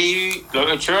 We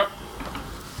don't sure.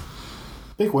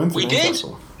 Big win for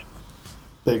Newcastle.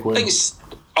 Big win. I think it's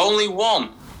only one.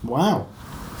 Wow.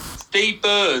 Steve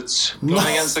Birds going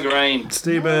against the grain.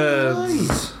 Steve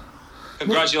Birds.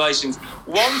 Congratulations.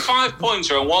 1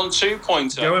 5-pointer and 1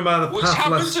 2-pointer. Going by the which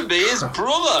happened to be his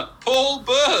brother, Paul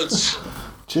Birds.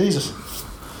 Jesus.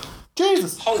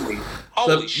 Holy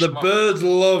the Birds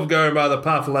love going by the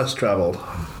path less travelled.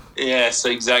 Yes,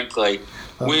 exactly.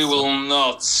 We will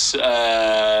not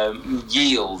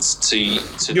yield to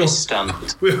this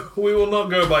standard. We will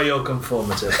not go by your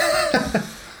conformity.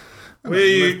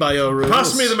 Live by your rules.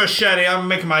 Pass me the machete, I'm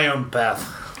making my own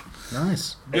path.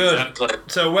 Nice. Good. Exactly.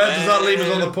 So where does that leave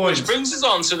us on the points? Which brings us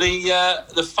on to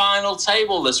the final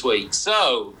table this week.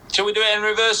 So, shall we do it in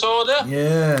reverse order?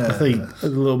 Yeah. I think a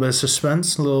little bit of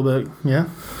suspense, a little bit, yeah.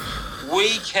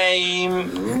 We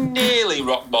came nearly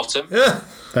rock bottom. Yeah.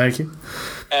 Thank you.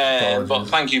 But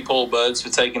thank you, Paul Birds, for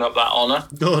taking up that honour.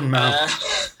 Good, man.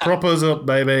 Prop us up,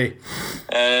 baby.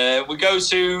 We go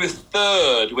to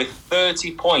third with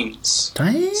 30 points.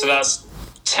 Damn. So that's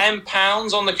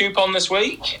 £10 on the coupon this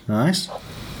week. Nice.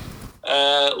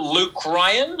 Luke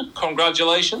Ryan,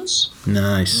 congratulations.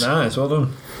 Nice, well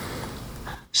done.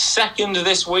 Second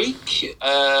this week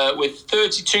with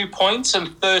 32 points and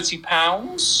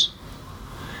 £30.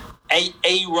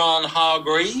 Aaron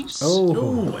Hargreaves.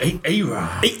 Oh, Aaron.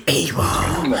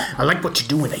 I like what you're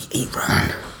doing,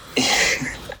 Aaron.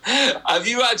 Have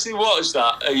you actually watched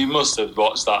that? You must have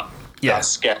watched that. Yeah. That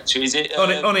sketch. Is it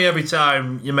Only every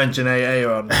time you mention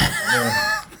Aaron.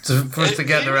 For us to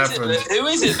get the reference. Who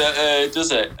is it that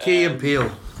does it? Key and Peele.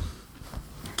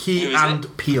 Key and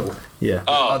Peele. Yeah.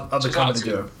 Oh, on the comedy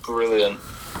joke. Brilliant.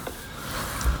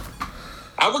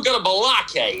 Have we got a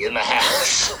Balake in the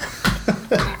house?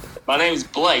 My name's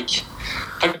Blake.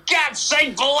 For God's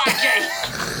sake, Balake!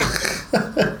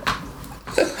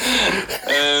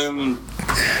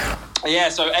 Yeah,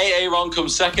 so Aaron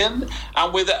comes second,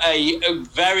 and with a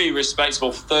very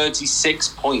respectable 36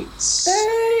 points.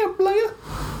 Hey, player.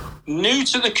 New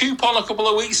to the coupon a couple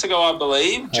of weeks ago, I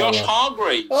believe, Josh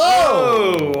Hargreaves.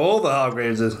 Oh, all the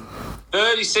Hargreaveses.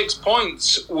 36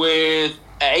 points with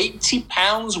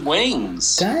 £80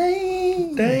 winnings.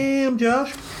 Damn,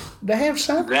 Josh. Damn,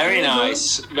 son. Very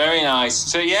nice, very nice.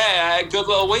 So yeah, good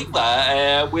little week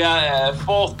there. We are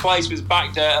fourth place with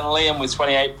Backdirt and Liam with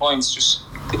 28 points, just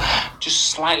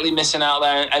slightly missing out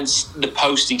there, and the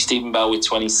postie Stephen Bell with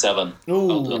 27.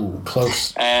 Ooh,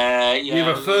 close. Yeah, You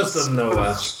were first and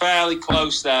nowhere. fairly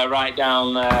close there, right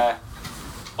down.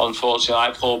 Unfortunately,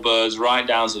 like Paul Birds, right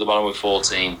down to the bottom with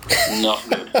 14. Not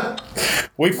good.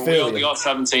 We We feel only you. got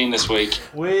 17 this week.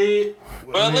 Well,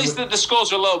 But at least the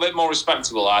scores were a little bit more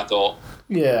respectable, I thought.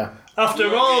 Yeah.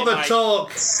 after all the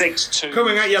talk 6-2.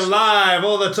 coming at you live,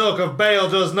 all the talk of Bale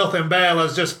does nothing, Bale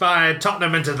has just fired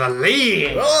Tottenham into the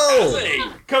league.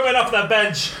 Oh! Coming off the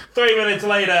bench 3 minutes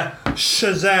later,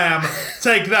 Shazam!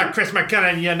 Take that, Chris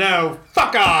McKinnon, you know.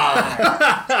 Fuck off!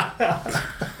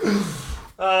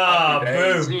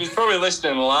 Boom. He was probably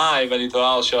listening live and he thought,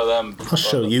 I'll show them. I'll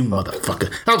show you,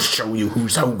 motherfucker. I'll show you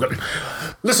who's Hogan.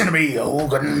 Listen to me,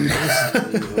 Hogan.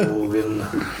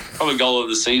 Probably goal of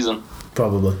the season.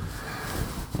 Probably.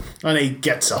 And he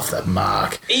gets off the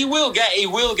mark. He will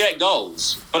get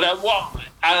goals, but and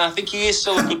I think he is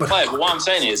still a good player. But what I'm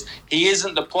saying is, he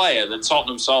isn't the player that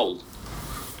Tottenham sold.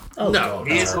 Oh, No,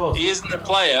 God, He isn't the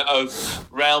player of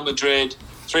Real Madrid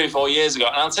 3 or 4 years ago.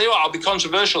 And I'll tell you what, I'll be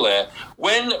controversial here.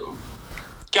 When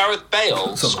Gareth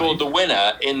Bale scored the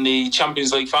winner in the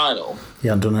Champions League final, He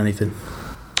hadn't done anything.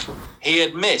 he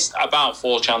had missed about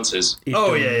 4 chances. He'd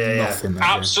Oh, done yeah. nothing that game.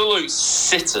 Absolute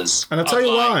sitters. And I'll tell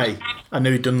you Like, why I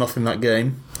knew he'd done nothing that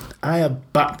game. I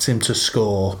had backed him to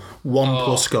score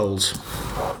 1+ goals.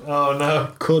 Oh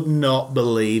no. Could not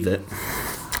believe it.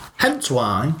 Hence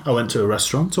why I went to a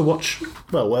restaurant to watch,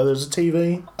 well, where there's a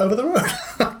TV over the road.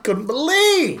 I couldn't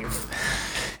believe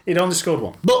he'd only scored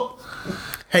 1. But,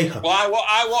 hey ho. Well,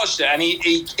 I watched it, and he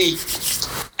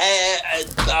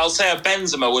I'll say a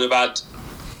Benzema would have had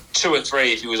 2 or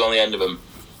 3 if he was on the end of him.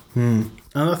 And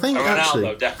I think A Ronaldo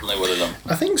actually, definitely would have done.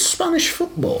 I think Spanish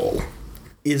football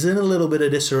is in a little bit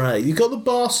of disarray. You've got the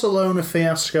Barcelona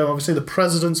fiasco. Obviously, the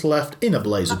president's left in a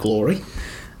blaze of glory.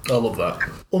 I love that.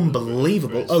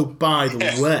 Unbelievable. Oh, by the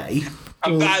way,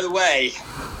 And by the way,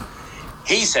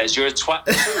 he says you're a twat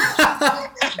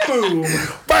too. boom,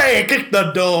 bang, kick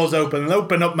the doors open and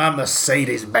open up my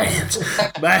Mercedes Benz.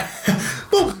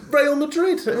 Well, Real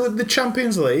Madrid with the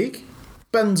Champions League.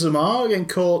 Benzema getting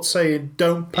caught saying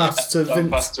don't pass to Don't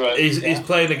Vince. pass to it. He's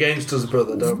playing against us,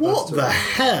 brother. Don't pass What to the him.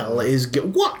 hell is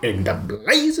what in the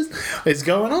blazes is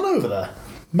going on over there?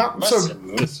 So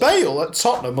Bale at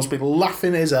Tottenham must be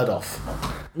laughing his head off.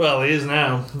 Well, he is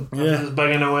now. Yeah. He's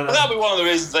banging a winner. But that'll be one of the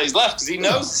reasons that he's left, because he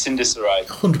knows it's in disarray.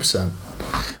 100%.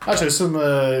 Actually,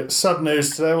 some sad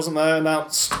news today, wasn't there?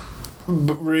 Announced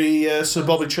Sir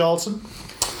Bobby Charlton.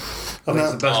 I think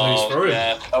it's the best news for him.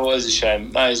 Yeah, that was a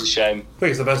shame. That is a shame. I think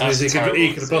it's the best That's news he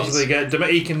terrible could possibly get.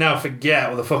 He can now forget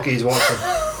what the fuck he's watching.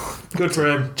 Good for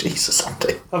him. Jesus,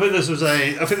 Andy. I think this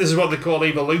is what they call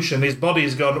evolution. His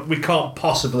body's gone. We can't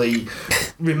possibly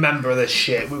remember this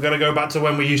shit. We've got to go back to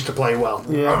when we used to play well.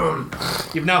 Yeah.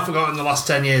 You've now forgotten the last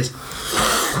 10 years.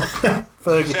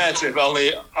 Fergie. Yeah, if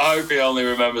only, I hope he only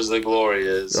remembers the glory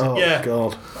years. Oh, Yeah.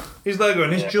 God. He's there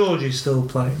going, is Georgie still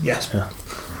playing? Yes. Yeah.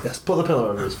 Yes, put the pillow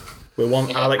over his. We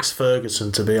want Alex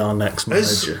Ferguson to be our next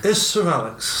manager. Is Sir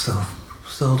Alex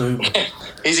still doing it?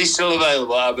 Is he still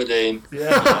available at Aberdeen?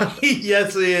 Yeah.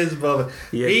 Yes, he is, Bobby.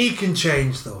 Yeah. He can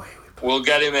change the way we play. We'll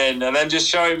get him in and then just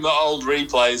show him the old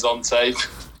replays on tape.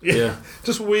 Yeah.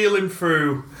 Just wheel him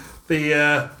through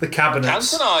the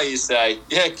cabinets. Cantona, you say?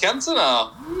 Yeah,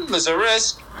 Cantona. There's a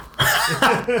risk.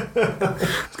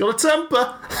 He's got a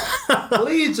temper.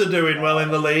 Leeds are doing well in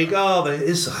the league, are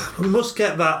they? We must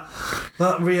get that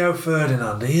Rio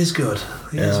Ferdinand. He is good.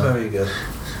 He is very good.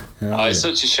 Oh, it's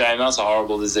such a shame. That's a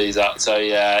horrible disease. That. So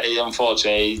yeah,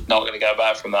 unfortunately, he's not going to go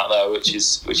back from that though, which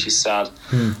is sad.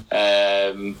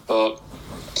 But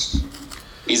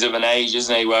he's of an age,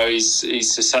 isn't he, where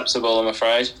he's susceptible, I'm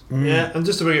afraid. Yeah, and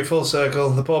just to bring it full circle,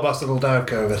 the poor bastard will die of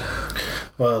COVID.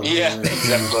 Well, Yeah,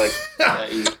 exactly. Yeah,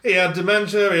 He had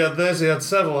dementia, he had this, he had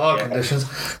several heart conditions.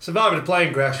 Survived a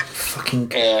plane crash.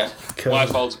 Fucking yeah. Wife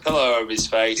holds a pillow over his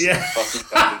face. Yeah. Fucking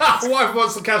COVID. wife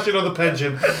wants to cash in on the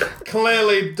pension.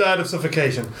 Clearly died of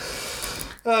suffocation.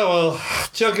 Oh well,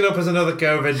 chalk it up as another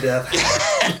COVID death.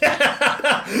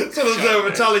 So there's no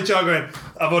Vitaly Char going,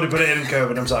 I've already put it in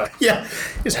COVID, I'm sorry. yeah.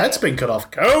 His head's been cut off.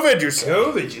 COVID, you say?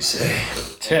 COVID, you say?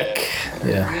 Tick.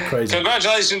 Yeah, crazy.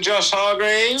 Congratulations, Josh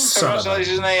Hargreaves. Son of a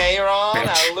Congratulations, Aaron.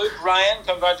 bitch. And Luke Ryan,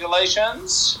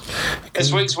 congratulations.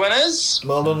 This week's winners.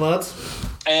 Well done, lads.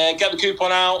 Get the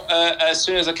coupon out as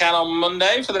soon as I can on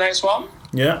Monday for the next one.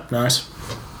 Yeah, nice.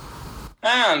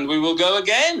 And we will go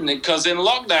again, because in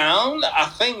lockdown, I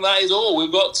think that is all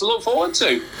we've got to look forward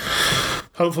to.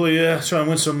 Hopefully, try and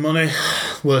win some money.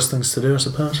 Worst things to do, I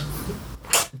suppose.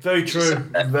 Very true.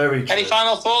 Very true. Any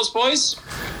final thoughts, boys?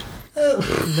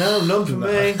 No, none for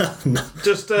me.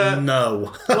 Just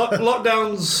No.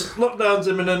 lockdown's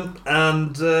imminent,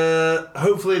 and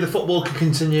hopefully the football can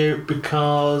continue,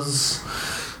 because,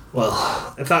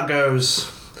 well, if that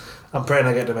goes, I'm praying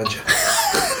I get dementia.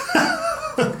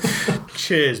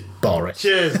 Cheers, Boris.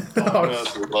 Cheers, Good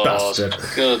Lord. Bastard.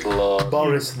 Good Lord.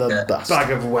 Boris the bastard.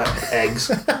 bag of wet eggs.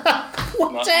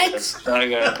 What eggs?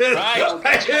 Okay. Right.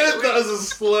 I heard that as a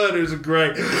slur. It was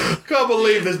great. Can't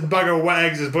believe this bag of wet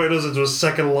eggs is putting us into a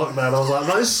second lockdown. I was like,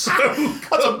 that is so.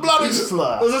 That's a bloody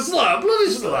slur. That's a slur, a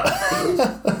bloody slur.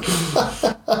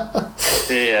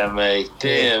 Dear me.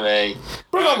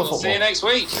 Bring on the We'll see you football. next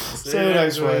week. See you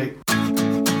next week.